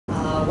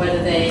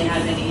whether they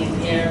have any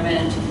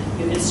impairment.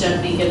 You can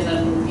certainly give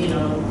them, you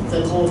know,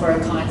 the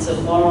covert kinds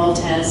of moral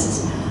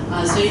tests.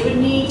 So you would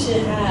need to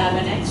have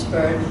an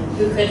expert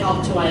who could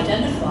help to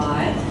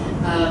identify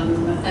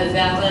a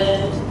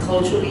valid,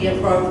 culturally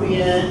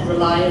appropriate,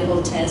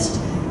 reliable test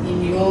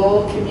in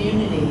your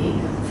community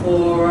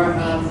for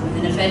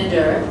an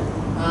offender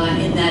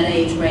in that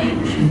age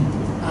range,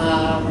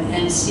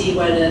 and see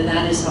whether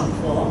that is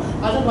helpful.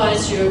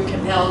 Otherwise, you're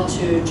compelled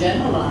to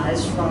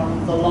generalize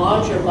from the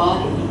larger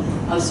body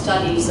of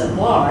studies at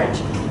large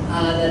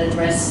that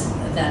address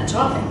that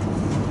topic.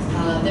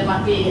 There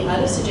might be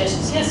other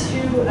suggestions. Yes,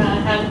 you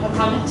have a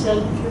comment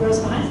till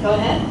Puro's mind. Go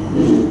ahead.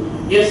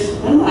 Yes,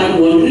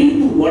 I'm wondering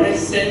to what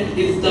extent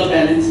is the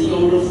balancing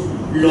out of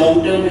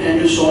long-term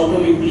and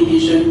short-term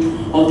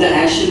implication of the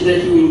action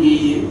that you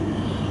engage in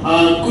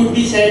could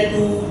be said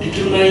to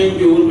determine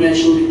your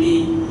maturity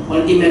or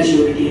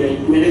immaturity, right?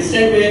 To an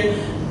extent where,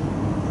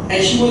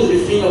 as she was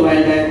referring a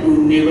while back to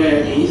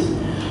Neva case,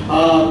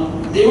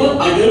 there were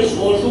adults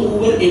also who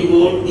were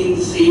involved in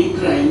the same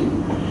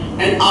crime,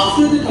 and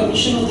after the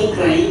commission of the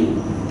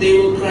crime, they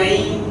were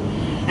crying,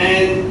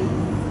 and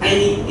I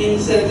mean, in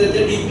the sense that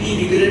they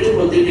deeply regretted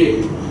what they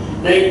did,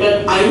 right?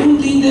 But I don't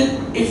think that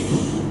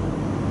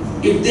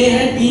if they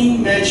had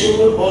been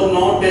mature or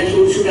not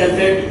mature should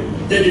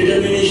affect the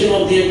determination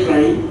of their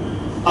crime.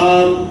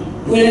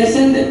 To an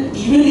extent that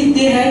even if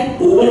they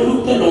had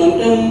overlooked the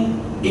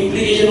long-term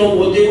implication of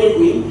what they were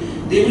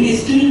doing, they will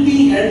still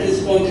be held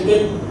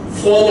responsible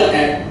for the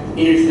act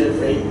in itself,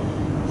 right?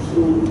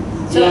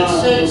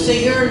 So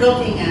you're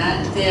looking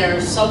at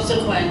their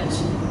subsequent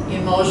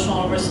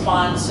emotional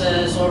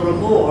responses or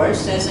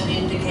remorse as an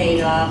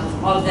indicator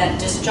of that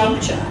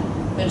disjuncture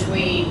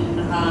between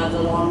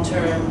the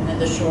long-term and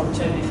the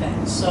short-term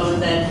effects. So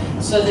that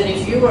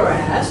if you were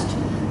asked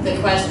the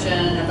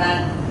question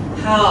about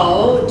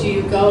how do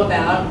you go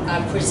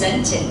about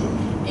presenting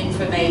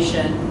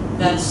information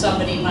that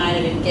somebody might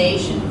have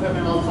engaged in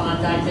criminal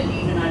conduct and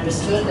even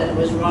understood that it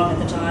was wrong at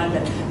the time,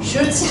 but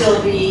should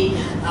still be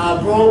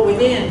brought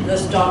within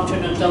this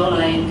doctrine of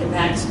dola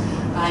incapax,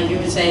 you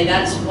would say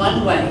that's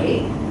one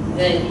way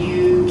that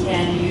you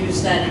can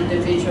use that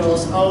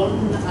individual's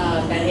own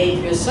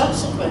behavior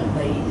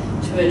subsequently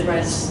to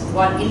address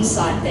what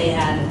insight they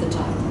had at the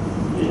time.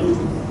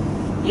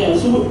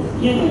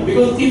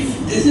 Because if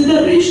this is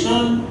the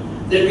rationale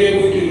that we are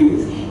going to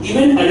use,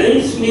 even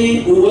adults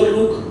may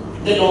overlook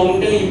the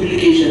long-term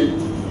implication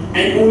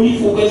and only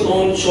focus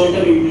on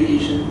short-term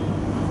implication.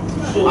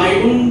 So I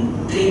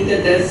don't think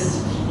that that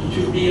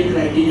should be a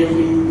criteria for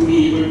you to be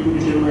able to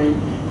determine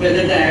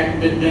whether the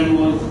act that done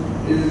was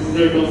a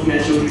result of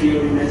maturity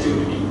or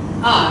immaturity.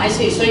 I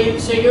see.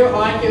 So you're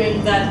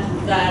arguing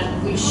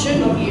that we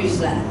shouldn't use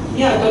that.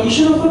 Yeah,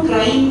 commission of a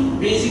crime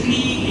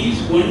basically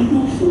leaves one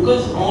to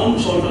focus on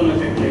short-term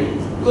effect,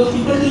 right? Because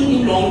people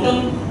think in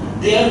long-term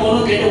they are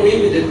going to get away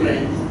with the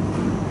crime.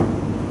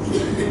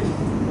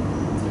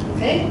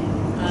 Okay.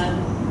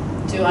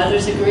 Do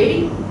others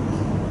agree?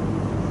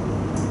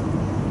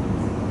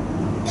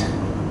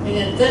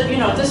 And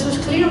this was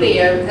clearly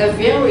a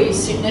very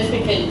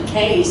significant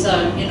case.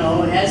 As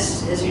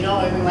you know,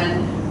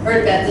 everyone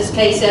heard about this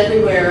case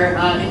everywhere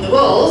in the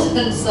world,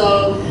 and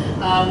so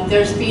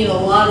there's been a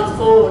lot of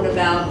thought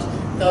about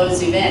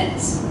those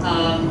events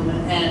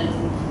and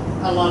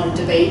a lot of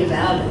debate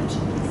about it.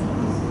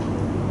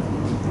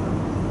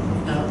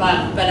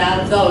 But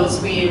out of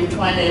those, we're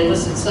trying to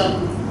elicit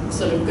some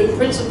sort of good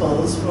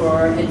principles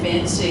for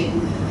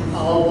advancing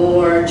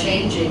or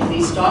changing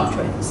these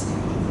doctrines.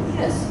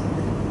 Yes?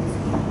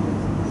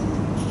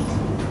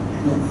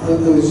 I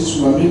was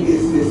just wondering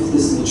if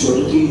this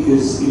maturity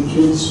is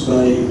influenced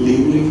by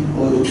labeling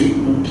or the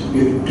treatment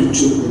given to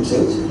children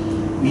themselves.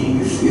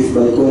 Meaning if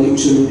by calling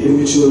children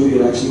immature,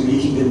 we are actually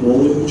making them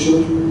more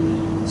immature.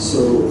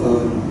 So,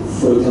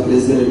 for example,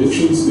 is there a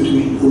difference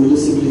between older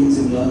siblings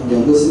and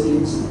younger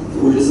siblings? The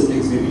older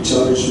siblings may be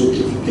charged with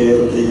taking care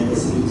of their younger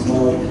siblings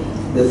more,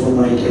 therefore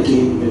might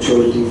attain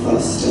maturity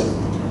faster.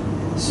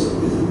 So,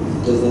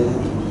 does that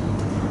happen?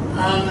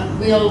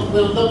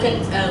 We'll look at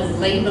a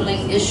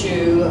labeling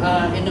issue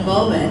in a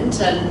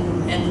moment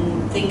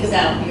and think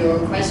about your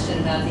question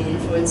about the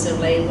influence of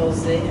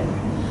labels there.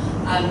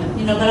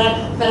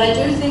 But I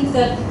do think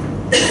that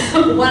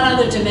one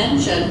other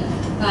dimension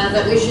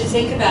that we should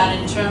think about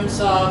in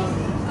terms of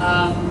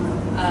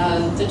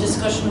the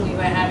discussion we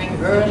were having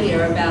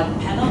earlier about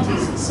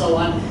penalties and so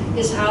on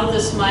is how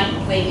this might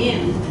play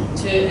in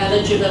to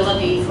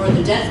eligibility for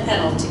the death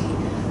penalty,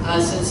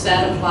 since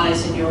that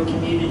applies in your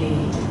community.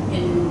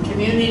 In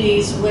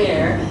communities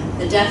where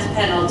the death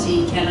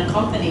penalty can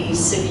accompany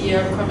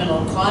severe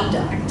criminal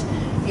conduct,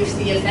 if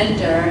the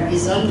offender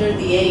is under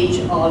the age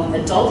of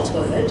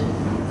adulthood,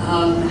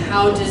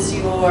 how does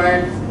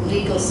your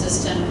legal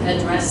system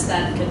address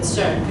that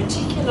concern,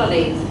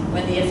 particularly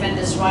when the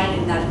offender is right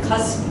in that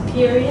cusp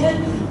period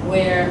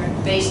where,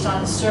 based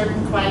on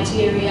certain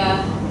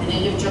criteria, an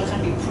individual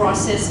can be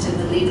processed in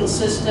the legal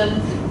system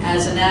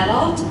as an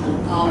adult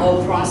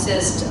or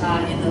processed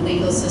in the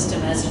legal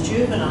system as a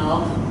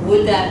juvenile,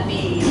 would that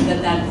mean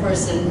that that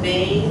person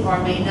may or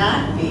may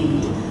not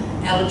be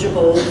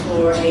eligible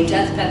for a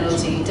death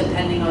penalty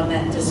depending on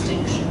that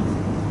distinction?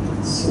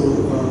 So,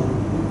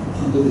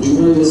 under the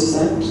Juvenile Justice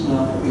Act,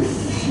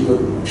 if you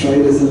are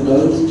tried as an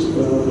adult,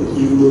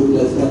 even though the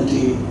death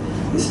penalty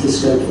is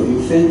prescribed for the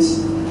offence,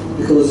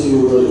 because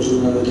you were a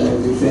juvenile at the time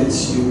of the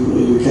offence,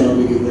 you cannot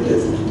be given the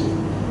death penalty.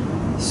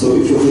 So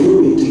if you're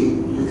below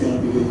 18, you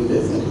cannot be given the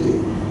death penalty.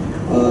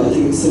 I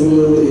think it's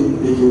similar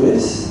in the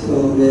US, where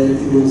I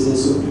think there was a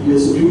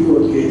Supreme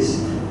Court case,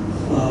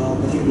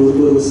 I think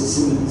Roper versus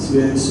Simmons,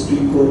 where the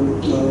Supreme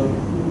Court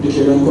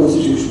declared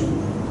unconstitutional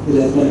the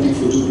death penalty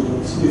for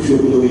juveniles if you're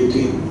below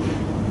 18.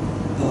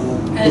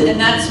 And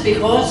that's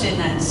because in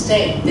that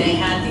state they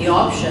had the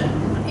option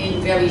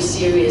in very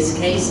serious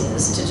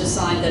cases to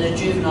decide that a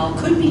juvenile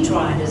could be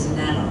tried as an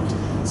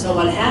adult. So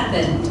what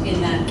happened in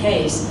that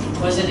case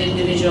was an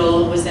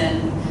individual was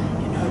then,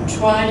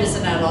 tried as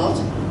an adult.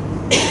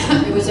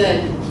 It was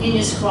a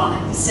heinous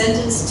crime,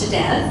 sentenced to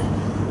death,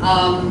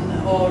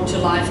 or to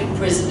life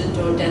imprisonment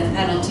or death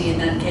penalty. In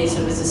that case,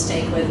 it was a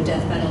state where the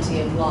death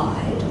penalty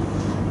applied.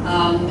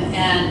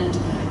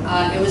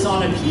 It was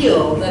on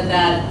appeal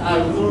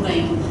that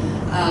ruling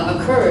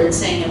occurred,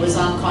 saying it was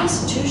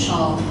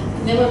unconstitutional.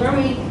 And there were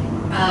very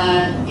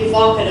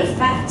evocative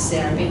facts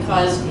there,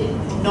 because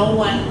no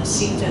one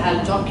seemed to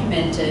have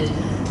documented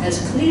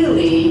as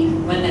clearly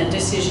when that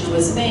decision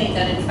was made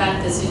that in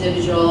fact this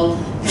individual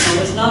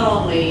was not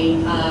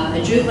only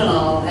a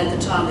juvenile at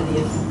the time of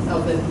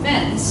the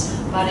offense,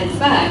 but in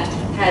fact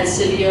had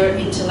severe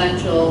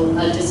intellectual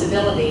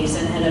disabilities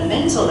and had a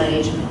mental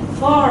age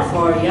far,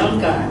 far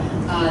younger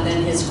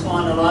than his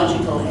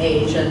chronological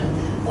age.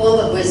 And all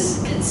that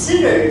was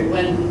considered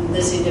when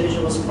this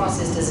individual was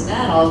processed as an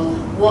adult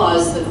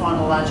was the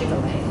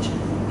chronological age.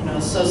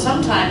 So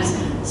sometimes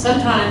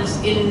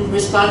in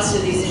response to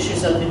these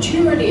issues of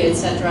maturity,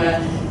 etc.,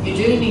 you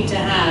do need to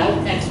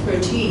have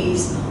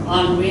expertise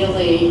on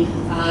really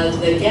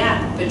the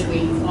gap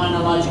between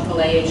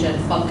chronological age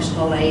and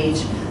functional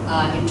age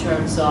in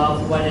terms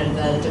of whatever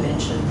the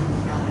dimension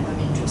of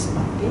interest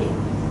might be.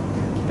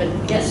 But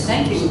yes,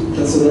 thank you.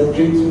 So that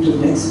brings me to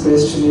the next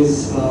question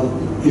is,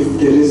 if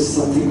there is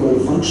something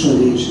called functional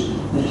age,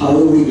 then how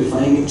are we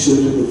defining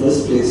children in the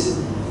first place?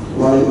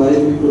 Why do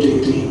we put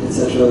 18,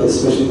 etc.,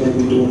 especially when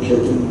we don't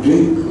let them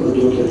drink, or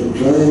don't let them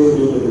drive, or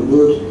don't let them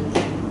vote,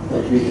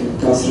 but we can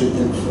incarcerate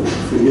them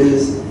for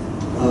years.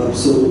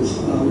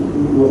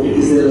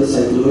 Is there a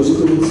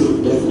psychological sort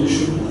of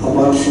definition,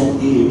 apart from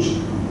age,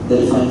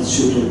 that defines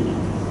children?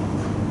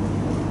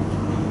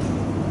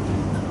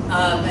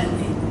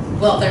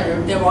 Well,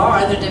 there are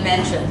other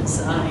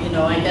dimensions.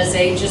 I guess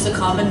age is a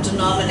common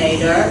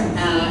denominator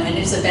and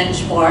is a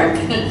benchmark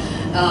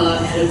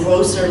at a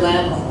grosser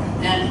level.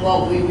 And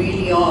what we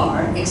really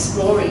are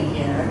exploring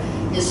here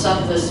is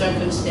some of the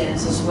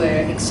circumstances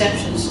where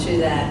exceptions to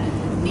that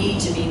need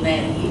to be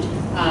made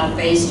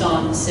based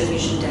on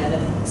sufficient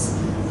evidence,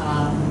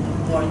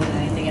 more than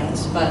anything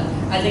else. But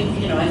I think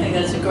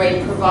that's a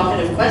great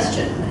provocative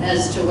question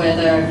as to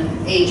whether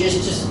age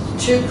is just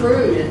too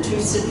crude and too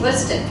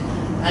simplistic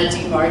a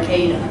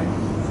demarcator.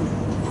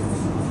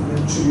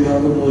 And should you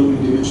have a more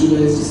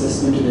individualized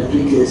assessment in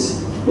every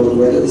case about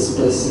whether this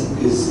person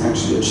is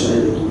actually a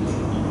child?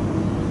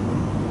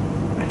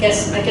 I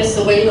guess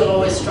the way the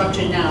law is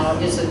structured now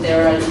is that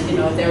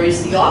there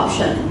is the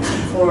option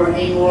for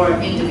a more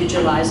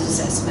individualized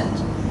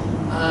assessment,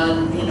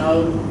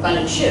 but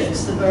it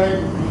shifts the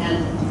burden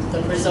and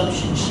the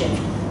presumption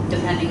shift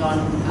depending on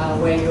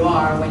where you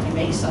are when you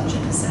make such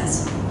an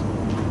assessment.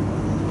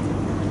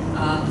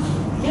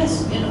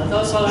 Yes,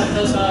 those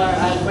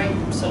are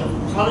great sort of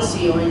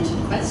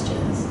policy-oriented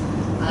questions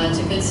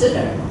to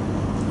consider,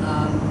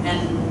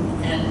 and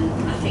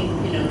I think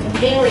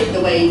comparing the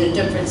way that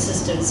different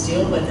systems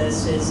deal with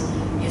this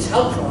is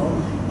helpful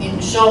in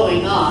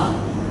showing up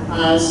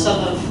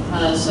some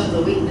of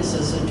the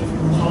weaknesses of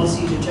different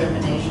policy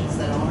determinations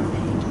that are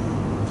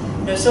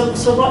made.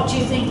 So what do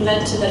you think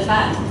led to the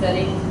fact that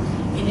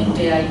in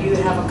India you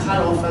have a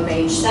cutoff of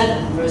age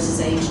 7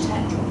 versus age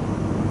 10?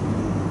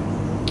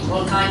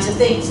 What kinds of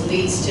things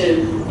leads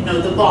to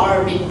the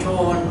bar being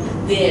drawn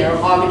there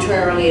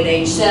arbitrarily at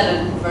age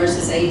 7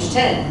 versus age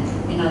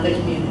 10 in other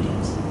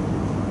communities?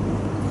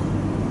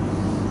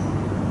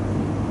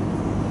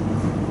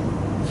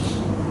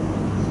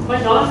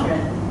 Quite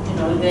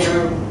often,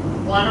 there are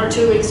one or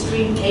two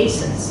extreme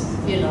cases.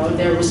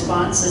 Their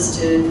responses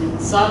to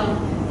some,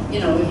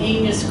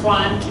 heinous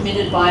crime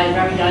committed by a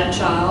very young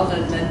child,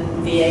 and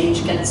then the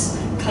age gets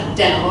cut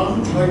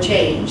down or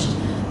changed,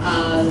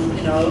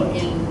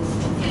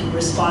 in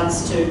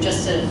response to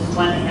just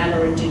one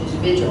aberrant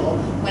individual,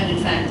 when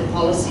in fact the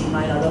policy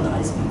might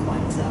otherwise be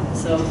quite sound.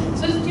 So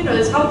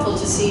it's helpful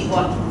to see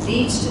what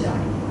leads to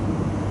that.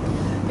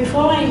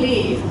 Before I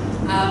leave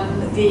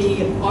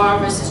the R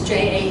versus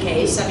JA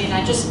case,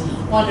 I just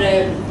want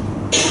to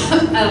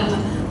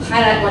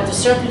highlight what the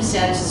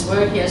circumstances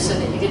were here so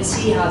that you can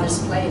see how this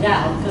played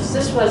out, because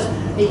this was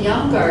a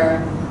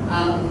younger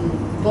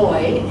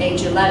boy,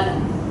 age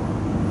 11.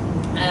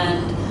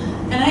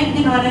 And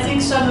I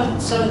think some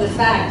of the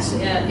facts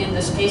in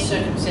this case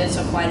circumstance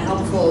are quite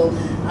helpful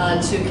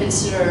to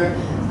consider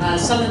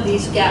some of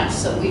these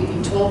gaps that we've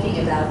been talking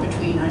about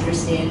between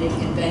understanding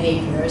and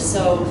behavior.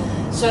 So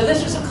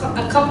this was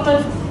a couple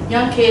of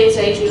young kids,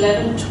 age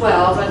 11 and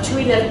 12, two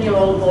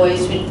 11-year-old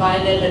boys who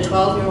invited a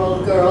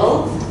 12-year-old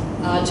girl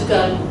to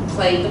go and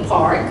play in the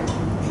park.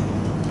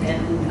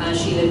 And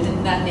she lived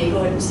in that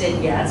neighborhood and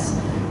said yes.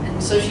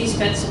 And so she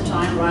spent some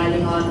time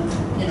riding on,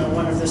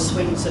 one of the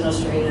swings in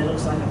Australia. It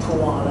looks like a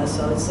koala,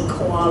 so it's the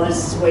koala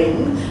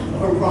swing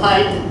or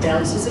ride that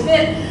bounces a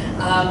bit.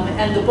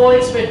 And the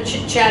boys were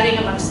chit-chatting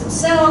amongst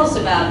themselves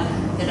about,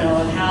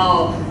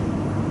 how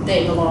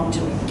they belonged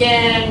to a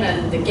gang,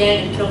 and the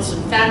gang had killed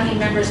some family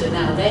members, and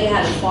now they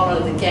had to follow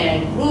the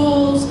gang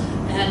rules.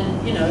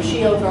 And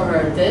she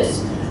overheard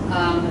this,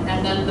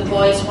 and then the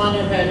boys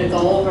wanted her to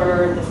go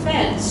over the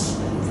fence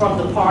from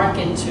the park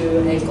into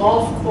a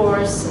golf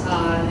course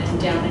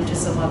and down into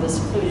some other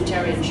secluded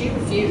area, and she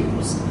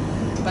refused.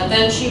 But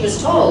then she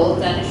was told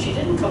that if she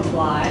didn't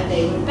comply,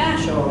 they would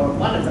bash her, or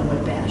one of them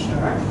would bash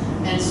her.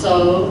 And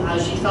so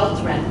she felt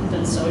threatened,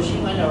 and so she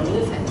went over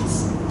the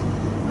fence.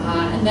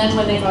 And then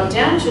when they got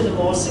down to the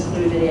more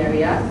secluded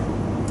area,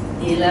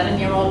 the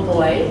 11-year-old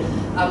boy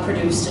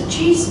produced a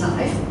cheese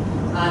knife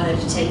that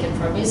he'd taken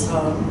from his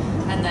home.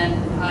 And then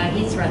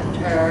he threatened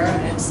her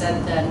and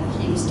said that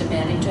he was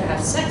demanding to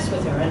have sex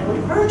with her, and it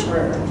would hurt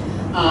her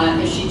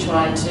if she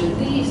tried to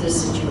leave the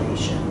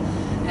situation.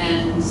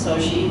 And so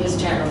she was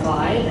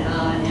terrified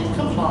and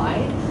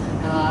complied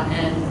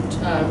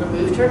and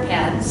removed her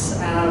pants.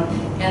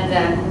 And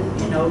then,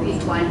 he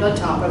climbed on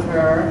top of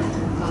her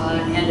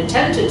and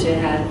attempted to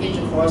have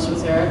intercourse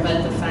with her,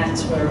 but the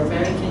facts were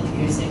very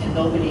confusing and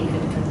nobody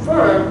could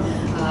confirm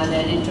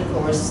that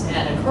intercourse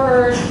had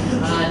occurred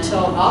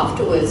until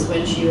afterwards,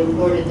 when she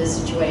reported the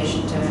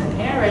situation to her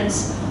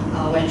parents.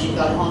 When she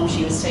got home,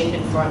 she was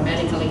taken for a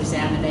medical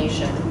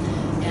examination,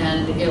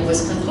 and it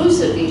was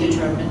conclusively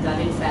determined that,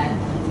 in fact,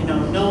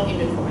 no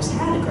intercourse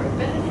had occurred,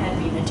 but it had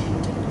been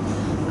attempted.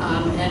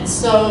 And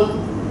so,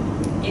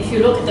 if you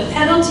look at the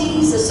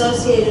penalties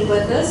associated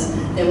with this,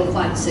 they were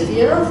quite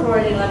severe for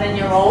an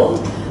 11-year-old.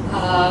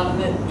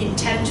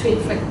 Intent to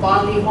inflict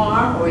bodily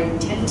harm, or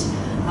intent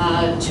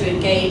to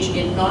engage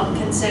in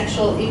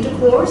non-consensual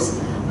intercourse,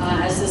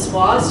 as this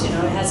was, it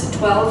has a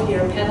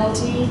 12-year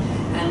penalty,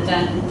 and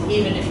then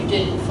even if you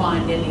didn't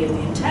find any of the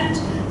intent,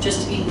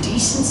 just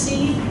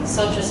indecency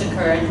such as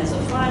occurred has a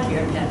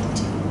 5-year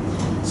penalty.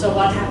 So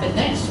what happened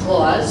next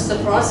was the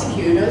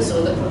prosecutors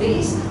or the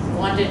police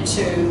wanted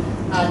to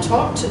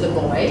talk to the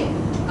boy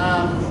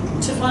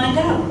to find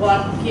out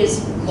what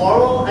his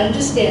moral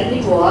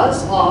understanding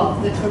was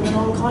of the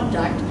criminal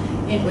conduct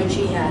in which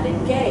he had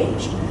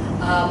engaged.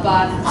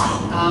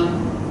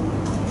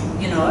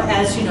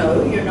 As you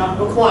know, you're not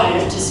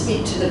required to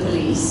speak to the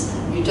police.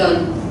 You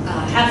don't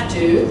have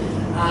to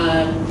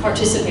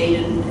participate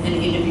in an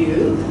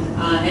interview.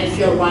 If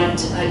your right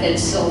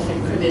against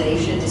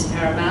self-incrimination is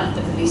paramount,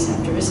 the police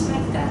have to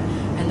respect that.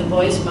 And the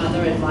boy's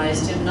mother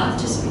advised him not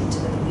to speak to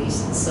the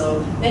police, and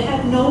so they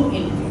had no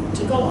interview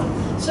to go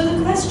on. So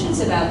the questions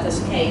about this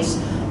case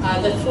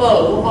that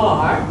flow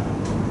are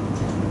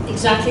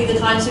exactly the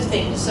kinds of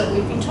things that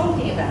we've been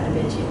talking about a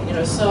bit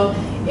here. So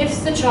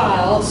if the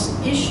child's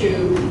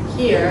issue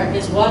here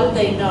is what do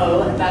they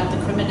know about the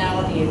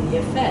criminality of the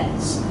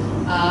offense,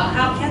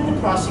 how can the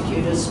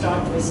prosecutors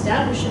start to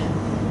establish it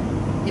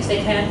if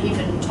they can't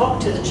even talk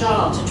to the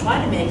child to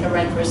try to make a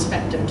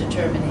retrospective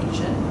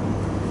determination?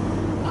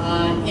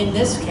 In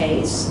this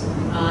case,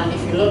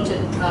 if you looked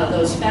at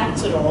those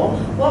facts at all,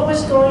 what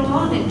was going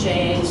on in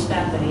J.A.'s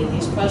family in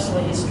his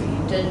personal history?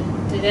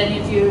 Did any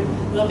of you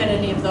look at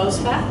any of those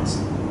facts?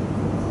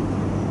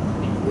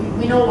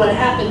 We know what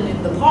happened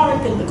in the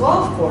park and the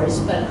golf course,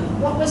 but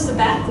what was the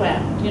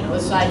background,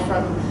 aside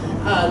from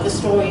the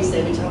stories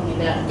they were talking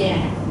about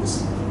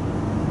gangs?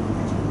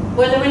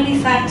 Were there any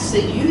facts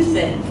that you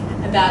think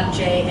about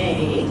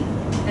J.A.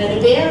 had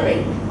a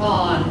bearing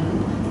on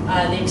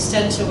the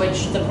extent to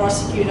which the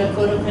prosecutor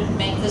could or couldn't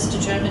make this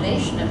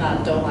determination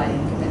about Doha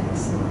and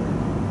Quebec's?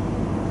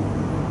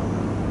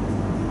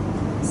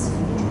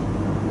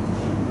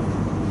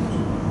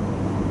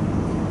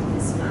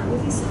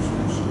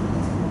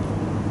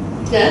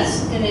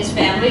 Yes, in his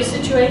family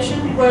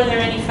situation, were there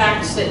any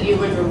facts that you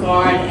would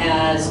regard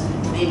as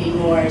maybe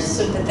more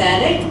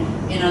sympathetic?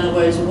 In other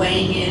words,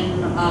 weighing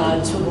in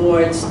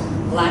towards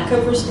lack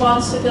of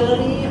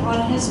responsibility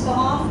on his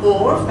behalf,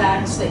 or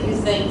facts that you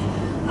think,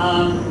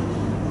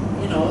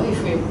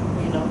 if we,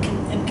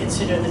 can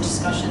consider the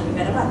discussion we've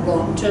had about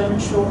long-term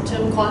and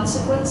short-term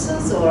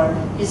consequences, or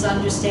his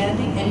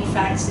understanding, any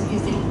facts that you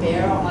think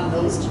bear on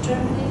those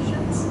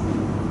determinations?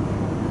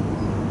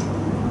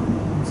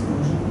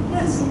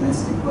 Yes.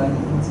 Domestic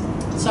violence.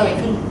 Sorry,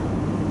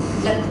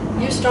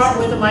 you start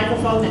with the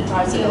microphone and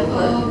pass it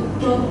over.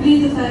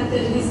 Probably the fact that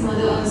his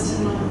mother asked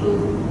him not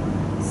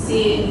to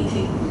say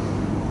anything.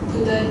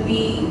 Could that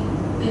be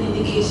an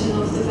indication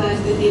of the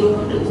fact that they don't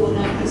want to own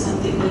up to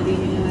something that they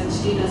may have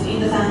actually done. In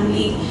the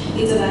family,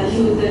 it's a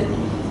value that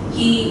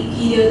he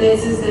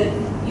realizes that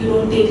you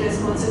don't take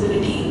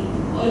responsibility,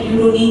 or you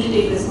don't need to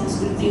take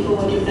responsibility for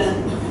what you've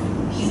done.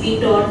 He's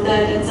been taught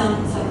that at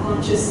some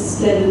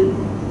subconscious level.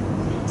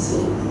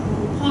 So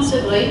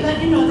possibly, but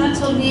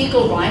that's a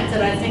legal right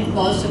that I think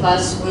most of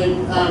us would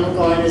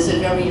regard as a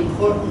very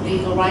important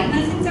legal right. And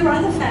I think there are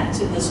other facts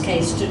in this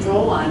case to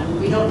draw on.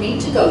 We don't need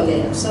to go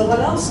there. So what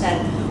else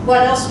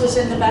was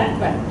in the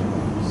background?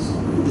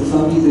 In the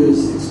family, there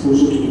is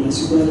exposure to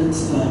domestic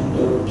violence and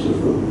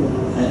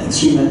an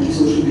extreme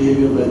antisocial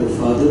behavior by the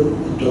father,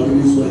 and drug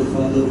abuse by the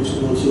father, which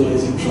is also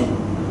rising from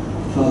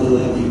father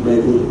having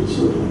bipolar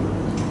disorder.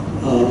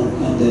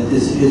 And then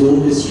his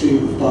own history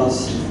of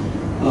past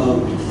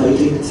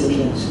fighting, etc.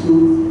 in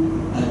school,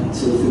 and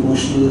sort of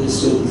emotional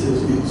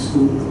disturbances in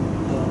school.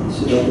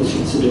 So that was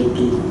considered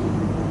to.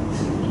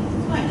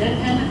 Right,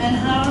 and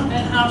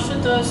how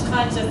should those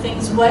kinds of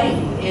things weigh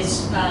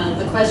is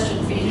the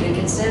question for you to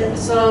consider.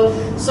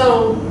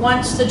 So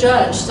once the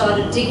judge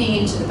started digging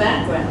into the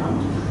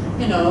background,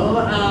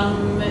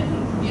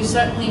 you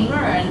certainly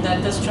learned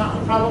that this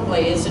child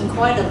probably is in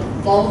quite a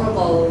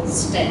vulnerable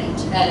state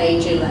at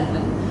age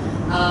 11.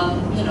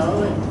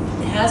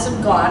 It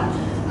hasn't got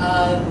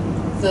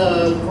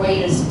the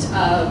greatest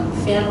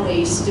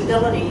family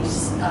stability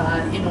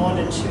in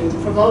order to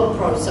promote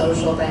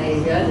pro-social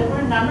behavior. There were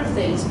a number of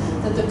things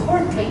that the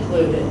court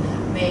concluded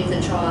made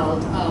the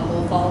child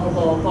more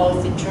vulnerable,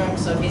 both in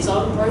terms of his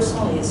own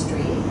personal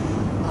history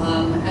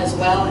as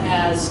well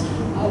as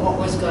what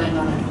was going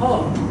on at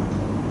home.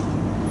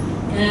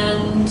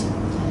 And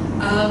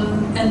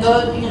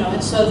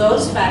so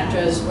those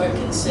factors were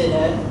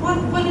considered.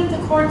 What did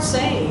the court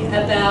say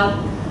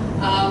about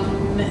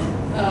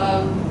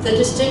the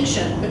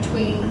distinction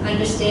between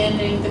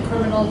understanding the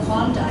criminal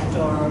conduct,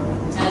 or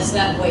as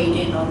that weighed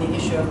in on the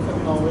issue of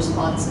criminal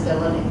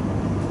responsibility?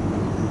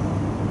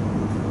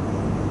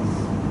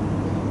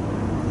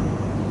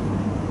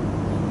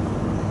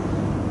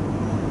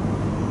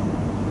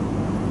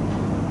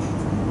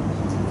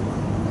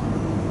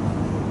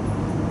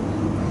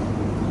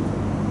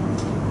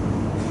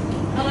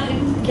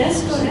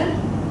 Yes, go ahead.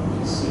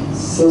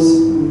 So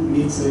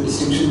makes a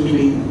distinction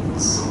between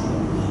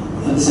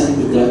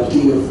understanding the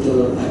gravity of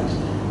the act.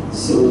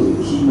 So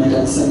he might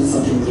understand that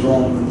something is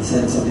wrong and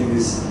understand something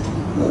is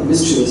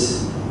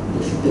mischievous,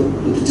 but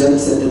the judge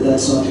said that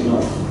that's not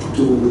enough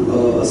to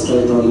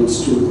ascribe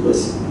knowledge to the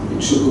person.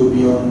 It should go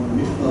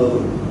beyond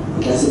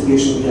a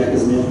classification of the act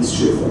as mere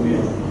mischief or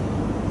mere.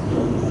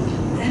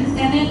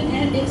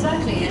 And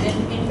exactly,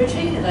 and in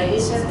particular, he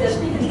said that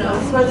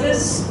for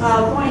this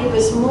point, it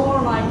was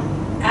more like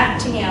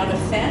acting out a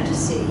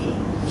fantasy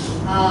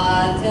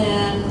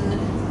than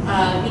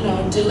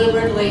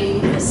deliberately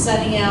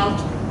setting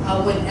out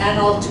with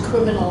adult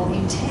criminal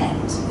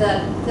intent.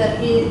 That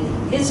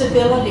his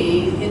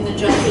ability, in the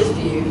judge's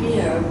view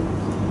here,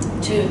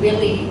 to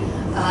really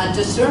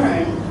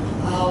discern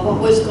what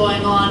was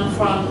going on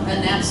from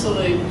an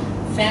absolute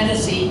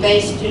fantasy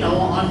based,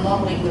 on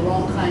modeling the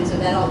wrong kinds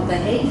of adult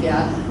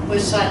behavior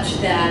was such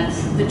that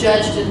the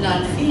judge did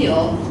not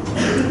feel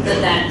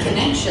that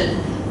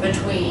connection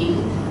between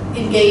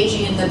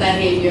engaging in the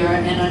behavior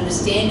and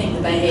understanding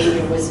the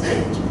behavior was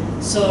met.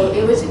 So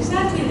it was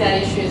exactly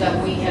that issue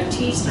that we have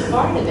teased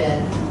apart a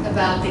bit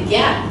about the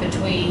gap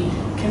between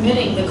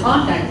committing the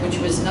conduct, which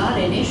was not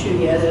an issue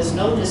here. There's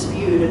no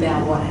dispute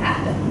about what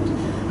happened.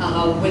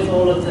 With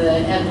all of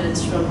the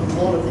evidence from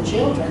all of the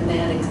children, they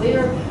had a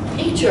clear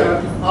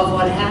picture of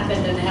what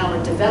happened and how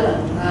it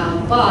developed.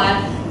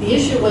 But the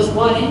issue was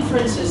what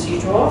inferences you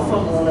draw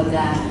from all of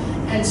that.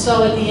 And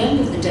so at the end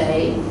of the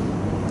day,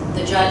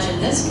 the judge in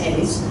this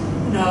case,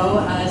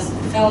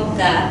 felt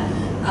that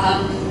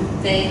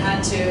they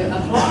had to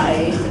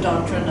apply the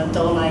doctrine of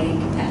dolae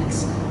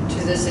incapax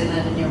to this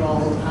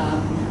 11-year-old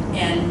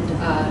and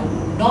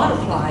not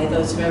apply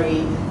those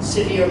very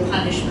severe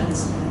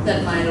punishments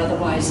that might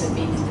otherwise have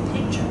been in the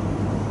picture.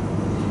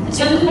 And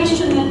so the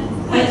question that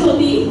I thought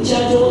the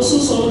judge also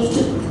sort of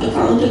took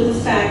account of the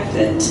fact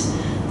that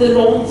the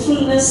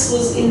wrongfulness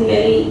was in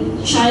very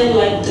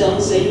childlike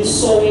terms, where you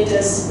saw it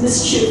as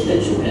mischief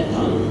that you had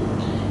done.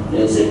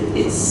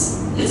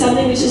 It's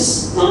something which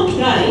is not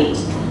right,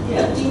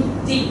 but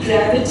the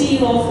gravity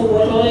of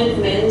what all it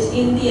meant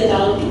in the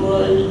adult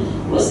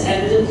world was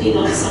evidently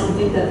not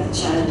something that the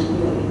child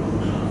really.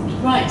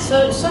 Right,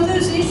 so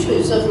those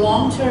issues of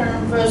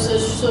long-term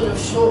versus sort of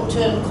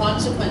short-term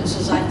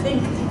consequences, I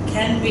think,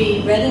 can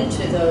be read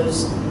into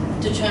those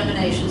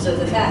determinations of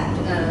the fact.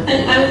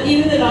 And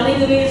even the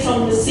running away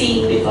from the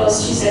scene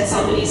because she said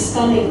somebody's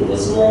coming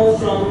was more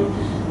from,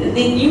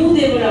 they knew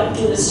they were up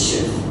to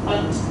mischief,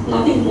 but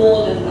nothing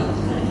more than that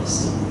kind of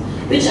stuff.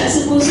 Which I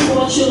suppose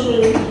for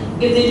children,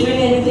 if they're doing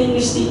anything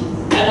which the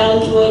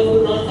adult world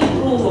would not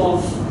approve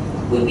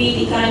of, would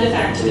be the kind of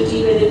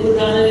activity where they would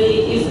run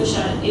away if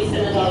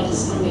an adult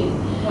is coming.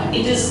 Right.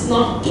 It is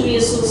not to be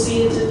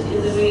associated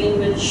in the way in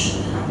which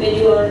when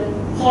you are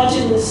caught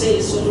in,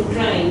 say, sort of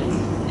crime,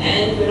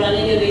 and you're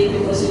running away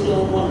because you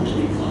don't want to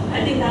be caught.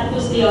 I think that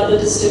was the other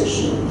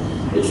distinction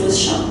which was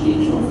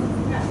sharply drawn.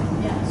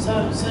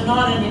 Yeah. So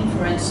not an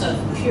inference of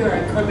pure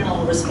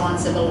criminal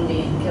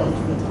responsibility and guilt.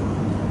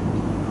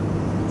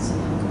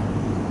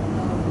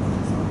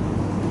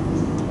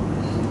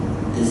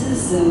 This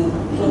is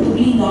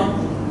probably not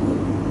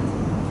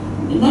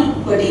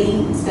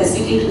pertaining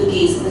specifically to the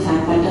case and the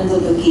fact patterns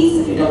of the case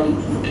that we're talking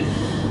about.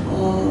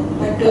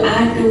 But to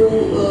add to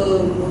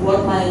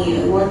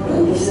what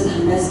Professor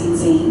Dhanda has been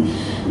saying,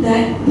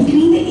 that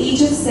between the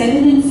age of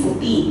 7 and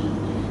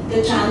 14,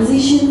 the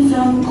transition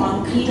from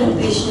concrete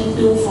operational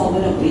to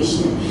formal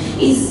operational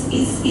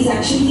is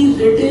actually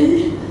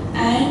riddled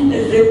and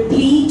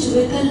replete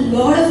with a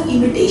lot of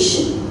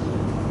imitation.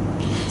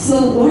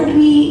 So what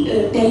we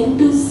tend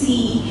to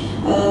see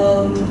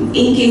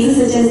in cases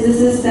such as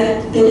this is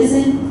that there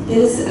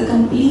is a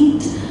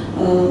complete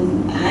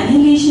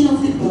annihilation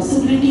of the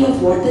possibility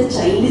of what the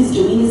child is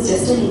doing is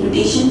just an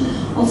imitation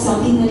of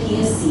something that he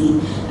has seen.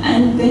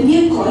 And when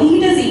we are calling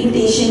it as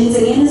imitation,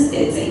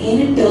 it's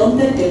again a term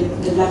that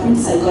development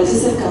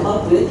psychologists have come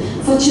up with.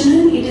 For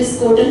children, it is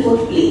quote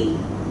unquote play.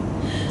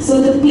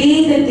 So the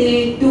play that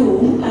they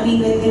do, I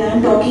mean, when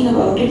I'm talking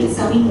about it, it's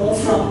coming more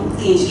from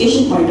the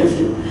education point of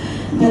view.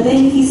 But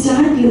then if we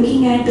start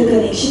looking at the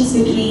connections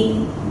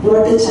between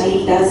what the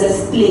child does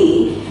as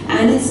play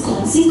and its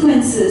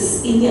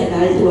consequences in the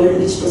adult world,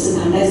 which Professor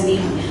Dhanda has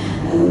been,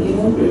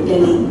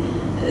 telling,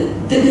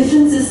 the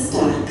difference is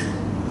stark.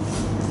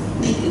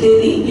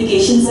 The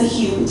implications are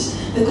huge.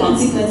 The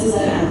consequences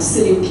are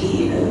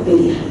absolutely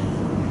very high.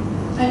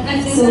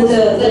 I think so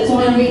that's the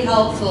very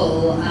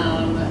helpful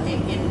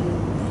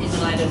in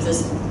light of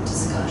this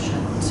discussion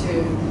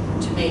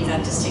to make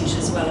that distinction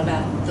as well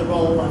about the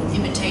role of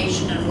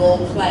imitation and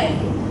role play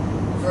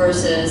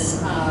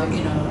versus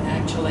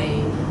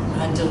actually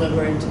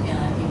deliberate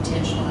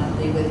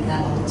intentionality with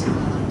adult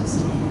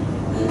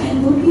understanding.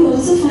 And what we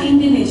also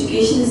find in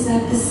education is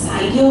that this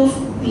idea of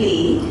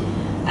play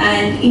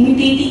and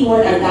imitating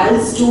what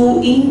adults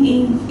do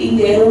in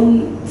their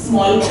own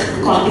small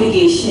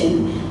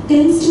congregation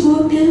tends to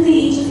go till the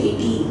age of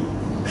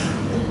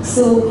 18.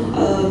 So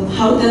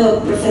how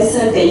the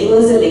professor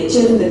delivers a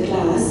lecture in the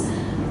class,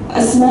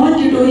 a small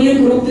tutorial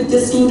group with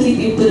just 2-3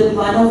 people,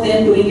 one of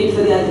them doing it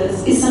for the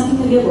others, is something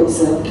that we have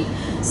observed.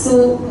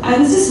 So I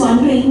was just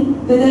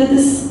wondering whether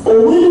this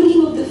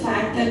overlooking of the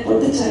fact that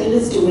what the child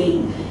is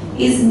doing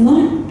is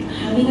not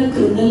having a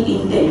criminal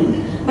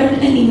intent, but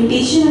an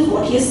imitation of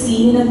what he has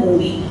seen in a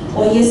movie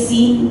or he has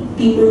seen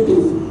people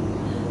do.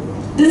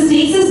 This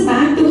takes us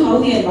back to how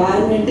the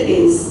environment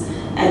is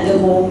at the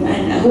home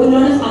and a whole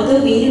lot of other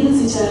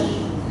variables which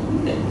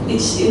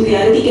in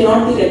reality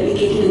cannot be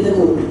replicated in the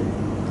code.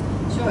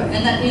 Sure,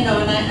 and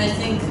I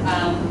think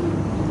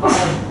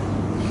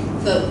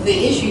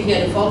the issue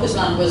here to focus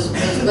on was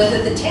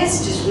whether the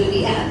test is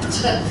really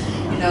apt.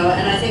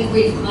 And I think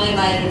we've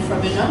highlighted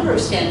from a number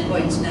of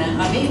standpoints now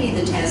how maybe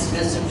the test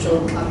has some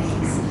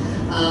shortcomings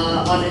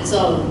on its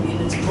own, in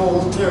its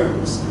bold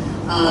terms,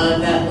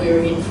 that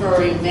we're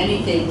inferring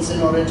many things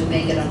in order to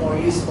make it a more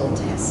useful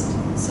test.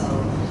 So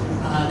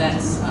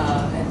that's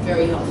a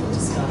very helpful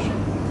discussion.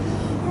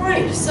 All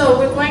right, so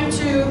we're going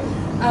to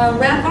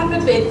wrap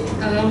up a bit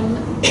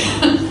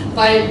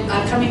by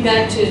coming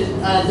back to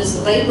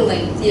this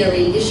labeling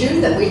theory issue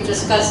that we've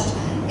discussed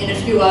in a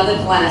few other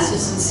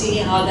classes and see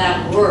how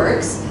that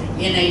works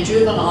in a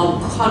juvenile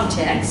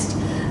context,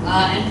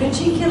 and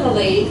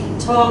particularly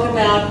talk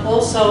about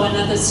also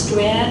another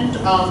strand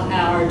of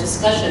our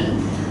discussion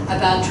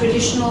about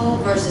traditional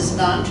versus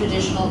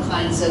non-traditional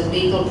kinds of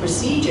legal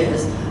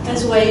procedures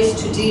as ways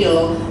to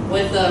deal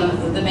with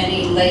the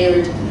many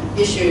layered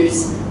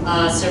issues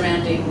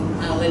surrounding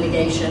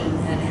litigation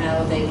and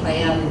how they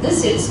play out in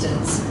this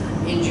instance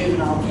in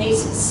juvenile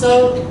cases.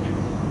 So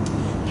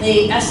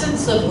the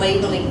essence of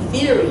labeling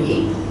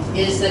theory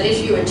is that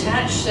if you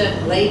attach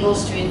certain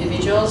labels to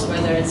individuals,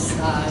 whether it's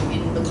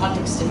in the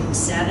context of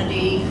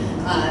insanity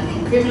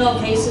in criminal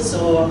cases,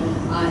 or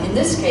in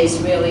this case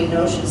really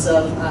notions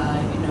of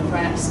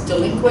perhaps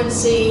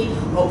delinquency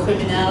or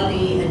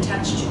criminality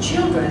attached to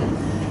children,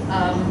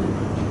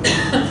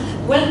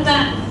 when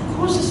that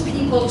causes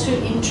people to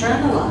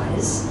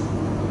internalize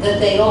that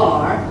they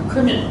are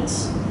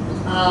criminals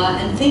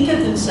and think of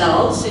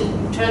themselves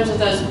in terms of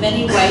those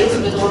many ways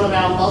with all of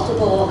our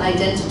multiple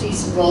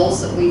identities and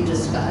roles that we've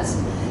discussed.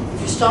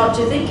 If you start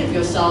to think of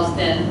yourself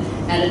then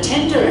at a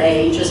tender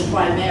age as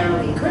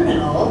primarily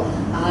criminal,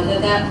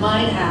 then that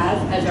might have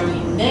a very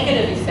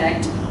negative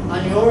effect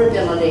on your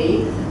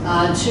ability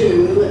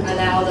to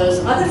allow those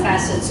other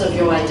facets of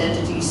your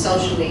identity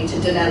socially to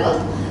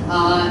develop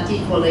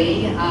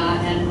equally,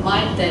 and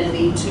might then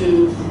lead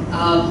to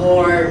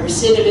more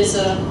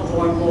recidivism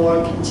or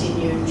more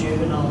continued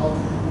juvenile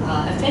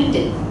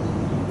offending.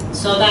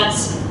 So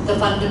that's the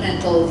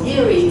fundamental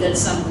theory that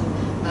some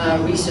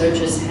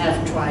researchers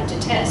have tried to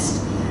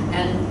test.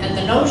 And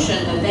the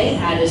notion that they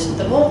had is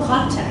that the more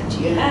contact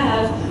you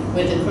have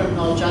with the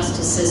criminal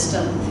justice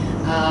system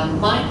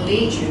might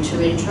lead you to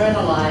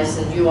internalize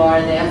that you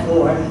are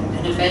therefore an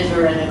an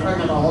offender and a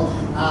criminal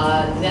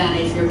than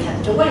if you're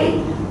kept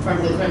away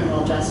from the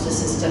criminal justice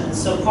system.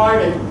 So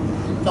part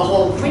of the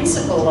whole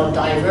principle of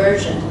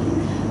diversion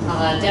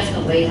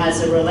definitely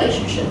has a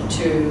relationship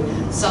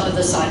to some of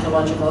the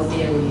psychological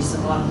theories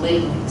on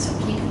labeling. So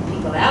keeping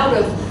people out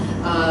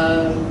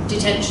of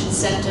detention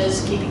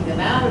centers, keeping them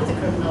out of the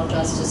criminal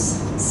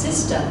justice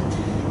system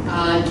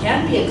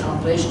can be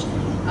accomplished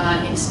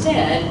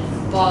instead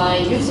by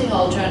using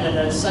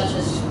alternatives such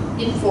as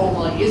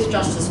informal youth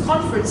justice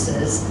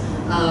conferences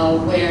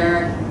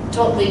where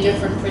totally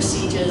different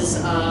procedures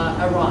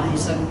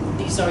arise. And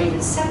these are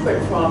even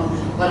separate from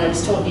what I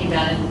was talking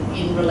about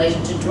in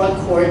relation to drug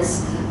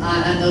courts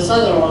and those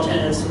other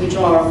alternatives, which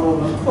are a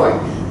form of court.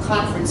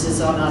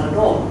 Conferences are not at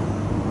all.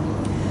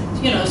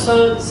 You know,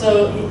 so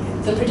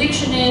the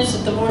prediction is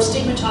that the more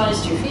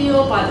stigmatized you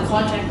feel by the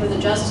contact with the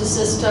justice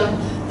system,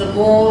 the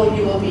more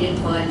you will be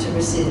inclined to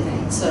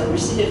recidivate. So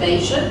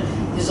recidivation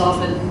is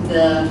often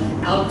the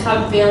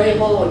outcome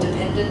variable or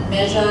dependent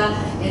measure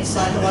in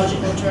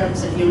psychological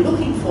terms that you're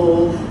looking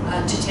for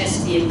to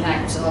test the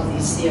impacts of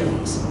these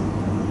theories.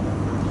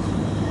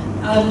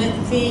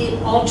 The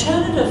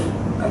alternative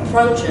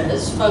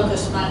approaches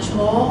focus much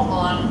more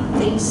on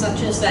things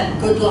such as that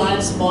good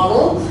lives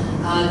model,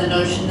 the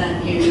notion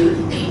that you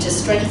need to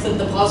strengthen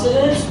the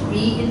positives,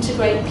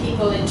 reintegrate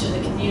people into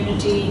the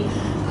community,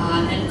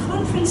 and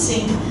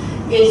conferencing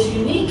is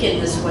unique in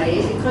this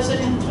way because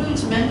it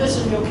includes members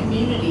of your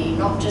community,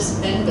 not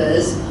just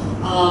members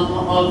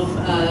of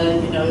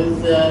you know,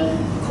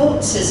 the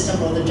court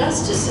system or the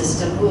justice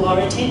system who are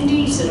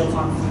attendees at a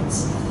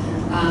conference.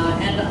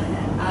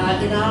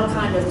 In our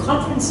kind of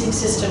conferencing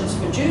systems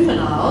for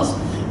juveniles,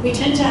 we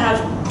tend to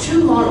have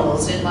two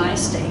models in my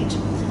state,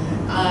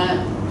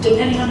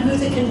 depending on who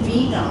the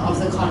convener of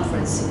the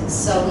conference is.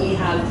 So we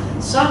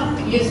have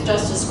some youth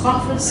justice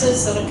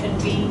conferences that are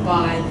convened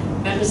by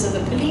members of the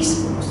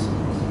police force.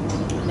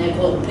 And they're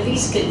called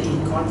police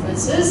convened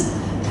conferences.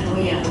 And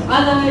we have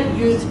other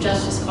youth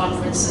justice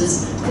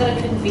conferences that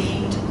are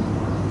convened,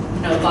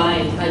 you know,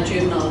 by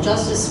juvenile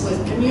justice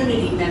with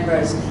community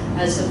members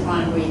as the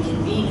primary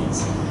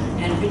conveners.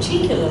 And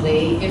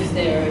particularly if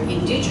they're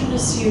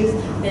indigenous youth,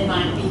 they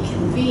might be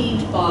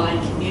convened by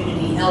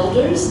community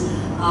elders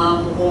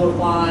or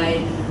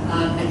by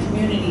a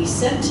community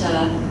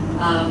center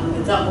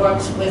that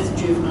works with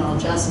juvenile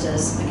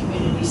justice, a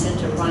community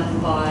center run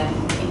by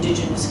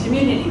indigenous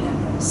community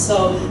members.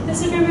 So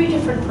there's a very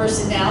different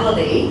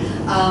personality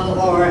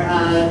or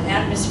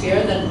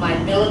atmosphere that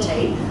might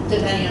militate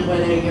depending on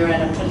whether you're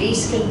at a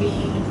police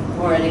convened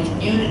or at a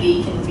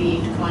community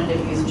convened kind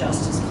of youth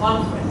justice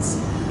conference.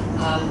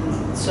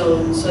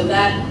 So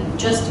that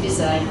just is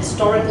a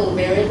historical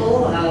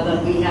variable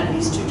that we have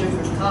these two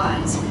different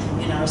kinds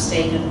in our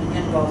state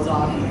and both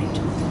operate.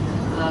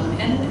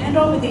 And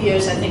over the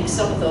years, I think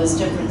some of those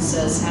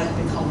differences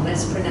have become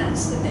less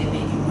pronounced than they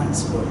maybe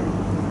once were.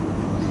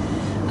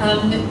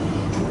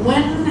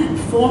 When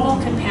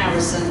formal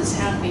comparisons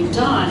have been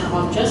done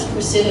of just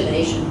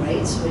recidivation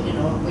rates, you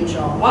know, which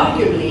are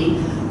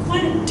arguably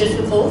quite a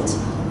difficult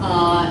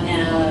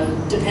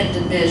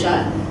dependent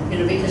measure, you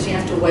know, because you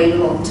have to wait a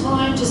long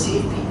time to see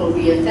if people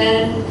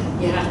reoffend.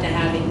 You have to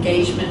have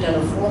engagement at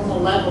a formal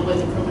level with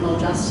the criminal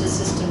justice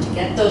system to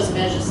get those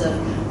measures of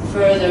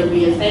further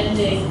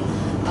reoffending.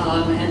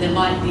 And there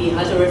might be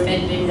other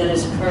offending that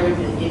has occurred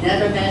that you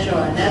never measure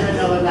or never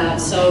know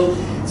about. So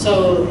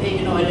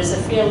you know, it is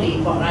a fairly,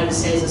 what I would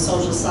say as a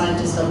social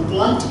scientist, a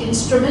blunt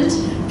instrument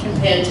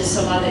compared to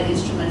some other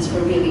instruments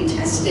for really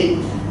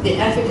testing the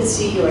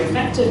efficacy or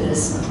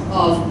effectiveness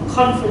of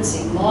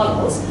conferencing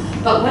models.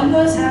 But when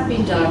those have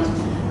been done,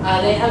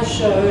 they have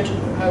showed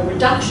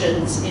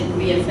reductions in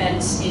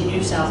reoffense in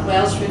New South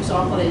Wales, for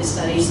example, in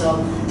studies of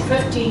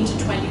 15 to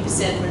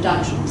 20%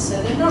 reductions.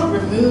 So they're not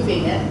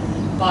removing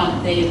it,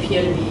 but they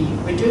appear to be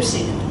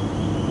reducing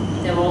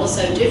it. There are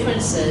also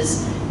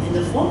differences in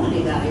the formal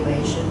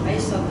evaluation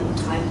based on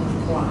the type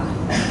of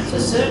crime. So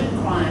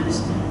certain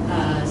crimes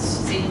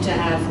seem to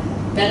have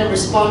better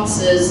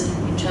responses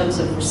in terms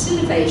of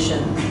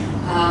recidivation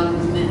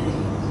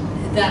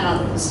than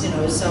others, you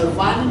know, so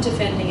violent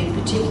offending in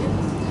particular.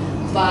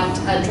 But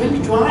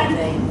drink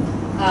driving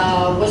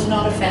was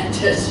not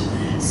affected.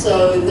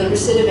 So the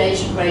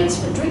recidivation rates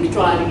for drink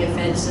driving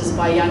offences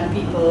by young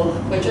people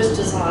were just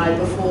as high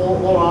before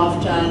or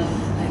after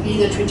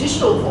either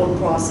traditional court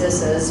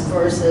processes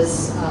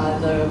versus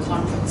the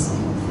conferencing.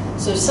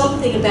 So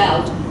something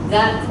about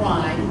that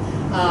crime,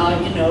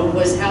 you know,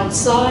 was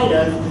outside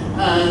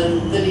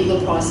of the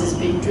legal process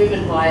being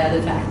driven by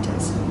other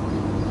factors.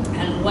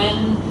 And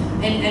when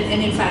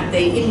And in fact,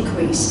 they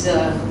increased,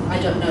 I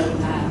don't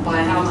know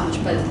by how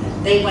much, but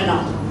they went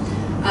up.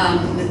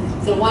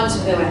 The ones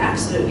where there were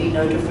absolutely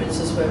no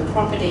differences were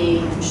property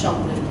and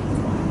shoplifting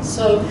crimes.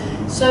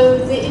 So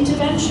the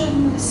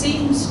intervention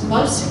seems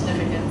most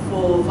significant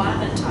for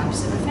violent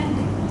types of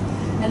offending.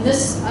 And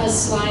this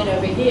slide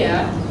over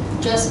here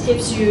just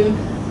gives you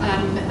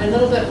a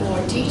little bit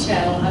more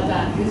detail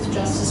about youth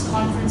justice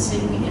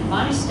conferencing in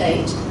my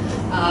state,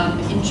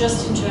 in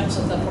terms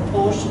of the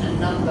proportion and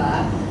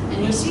number.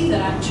 And you'll see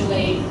that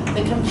actually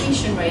the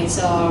completion rates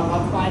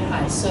are quite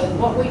high. So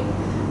what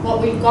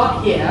we've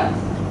got here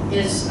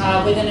is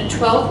within a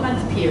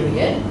 12-month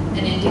period,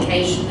 an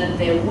indication that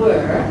there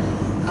were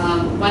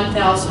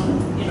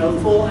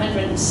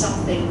 1,400 and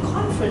something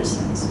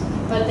conferences,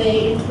 but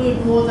they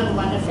include more than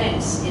one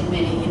offense in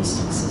many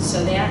instances.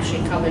 So they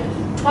actually covered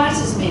twice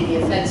as many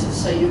offenses.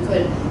 So you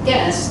could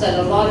guess that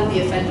a lot of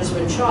the offenders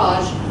were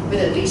charged with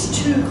at least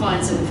 2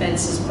 kinds of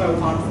offenses per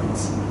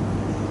conference.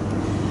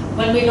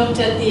 When we looked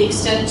at the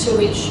extent to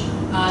which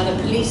the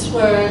police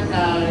were,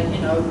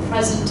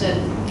 present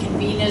and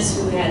conveners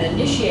who had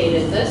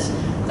initiated this,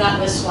 that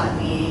was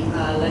slightly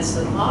less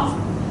than half.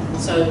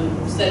 So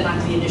they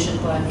might be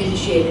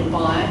initiated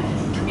by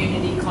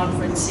community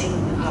conferencing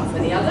for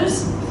the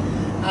others.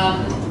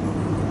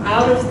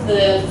 Out of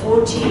the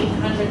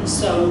 1,400 or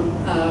so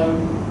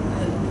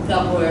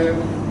that were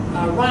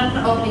run,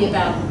 only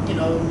about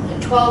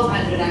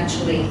 1,200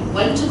 actually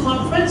went to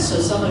conference.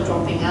 So some are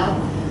dropping out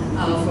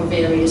for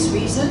various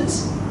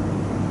reasons,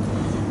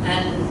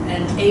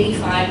 and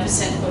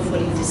 85% were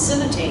fully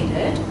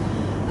facilitated.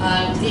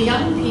 The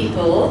young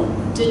people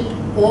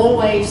didn't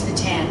always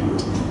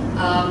attend,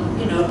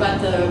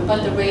 but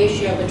the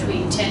ratio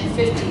between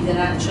 10-50 that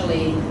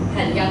actually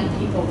had young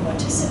people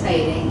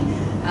participating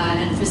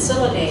and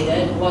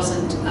facilitated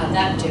wasn't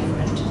that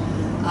different.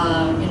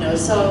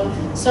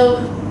 So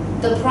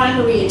the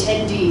primary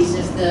attendees,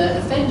 if the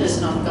offender's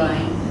not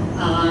going,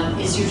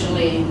 is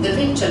usually the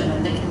victim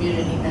and the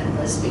community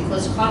members,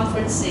 because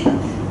conferencing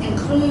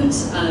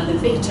includes the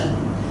victim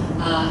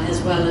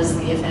as well as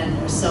the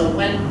offender. So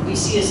when we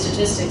see a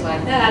statistic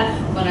like that,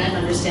 what I'm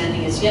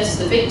understanding is, yes,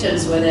 the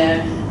victims were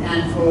there,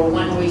 and for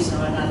one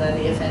reason or another,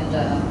 the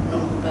offender, no,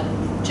 but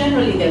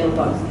generally they were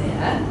both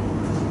there.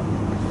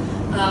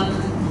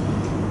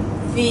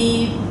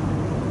 The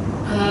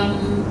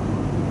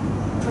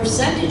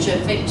percentage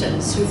of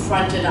victims who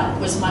fronted up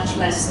was much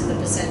less than the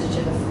percentage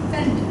of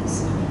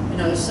offenders.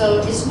 So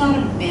it's not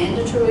a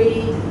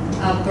mandatory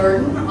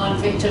burden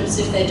on victims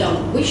if they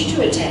don't wish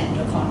to attend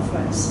a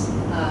conference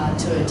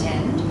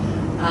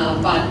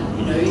but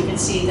you can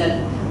see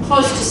that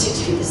close to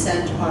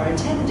 60% are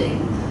attending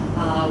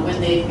when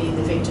they've been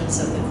the victims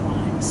of the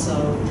crime.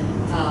 So,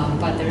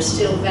 but there's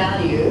still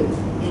value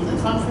in the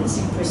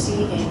conferencing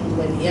proceeding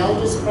with the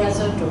elders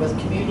present, or with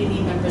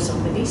community members or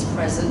police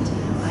present,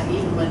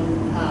 even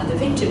when the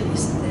victim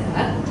isn't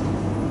there.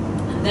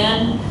 And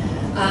then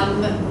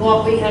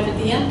what we have at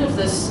the end of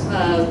this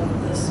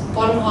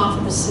bottom half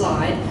of the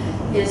slide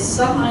is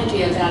some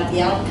idea about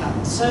the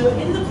outcome. So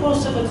in the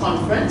course of a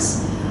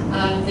conference,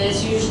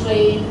 there's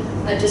usually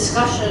a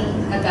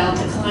discussion about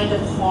the kind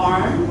of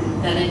harm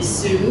that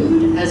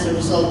ensued as a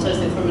result of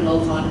the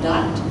criminal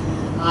conduct.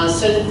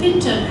 So the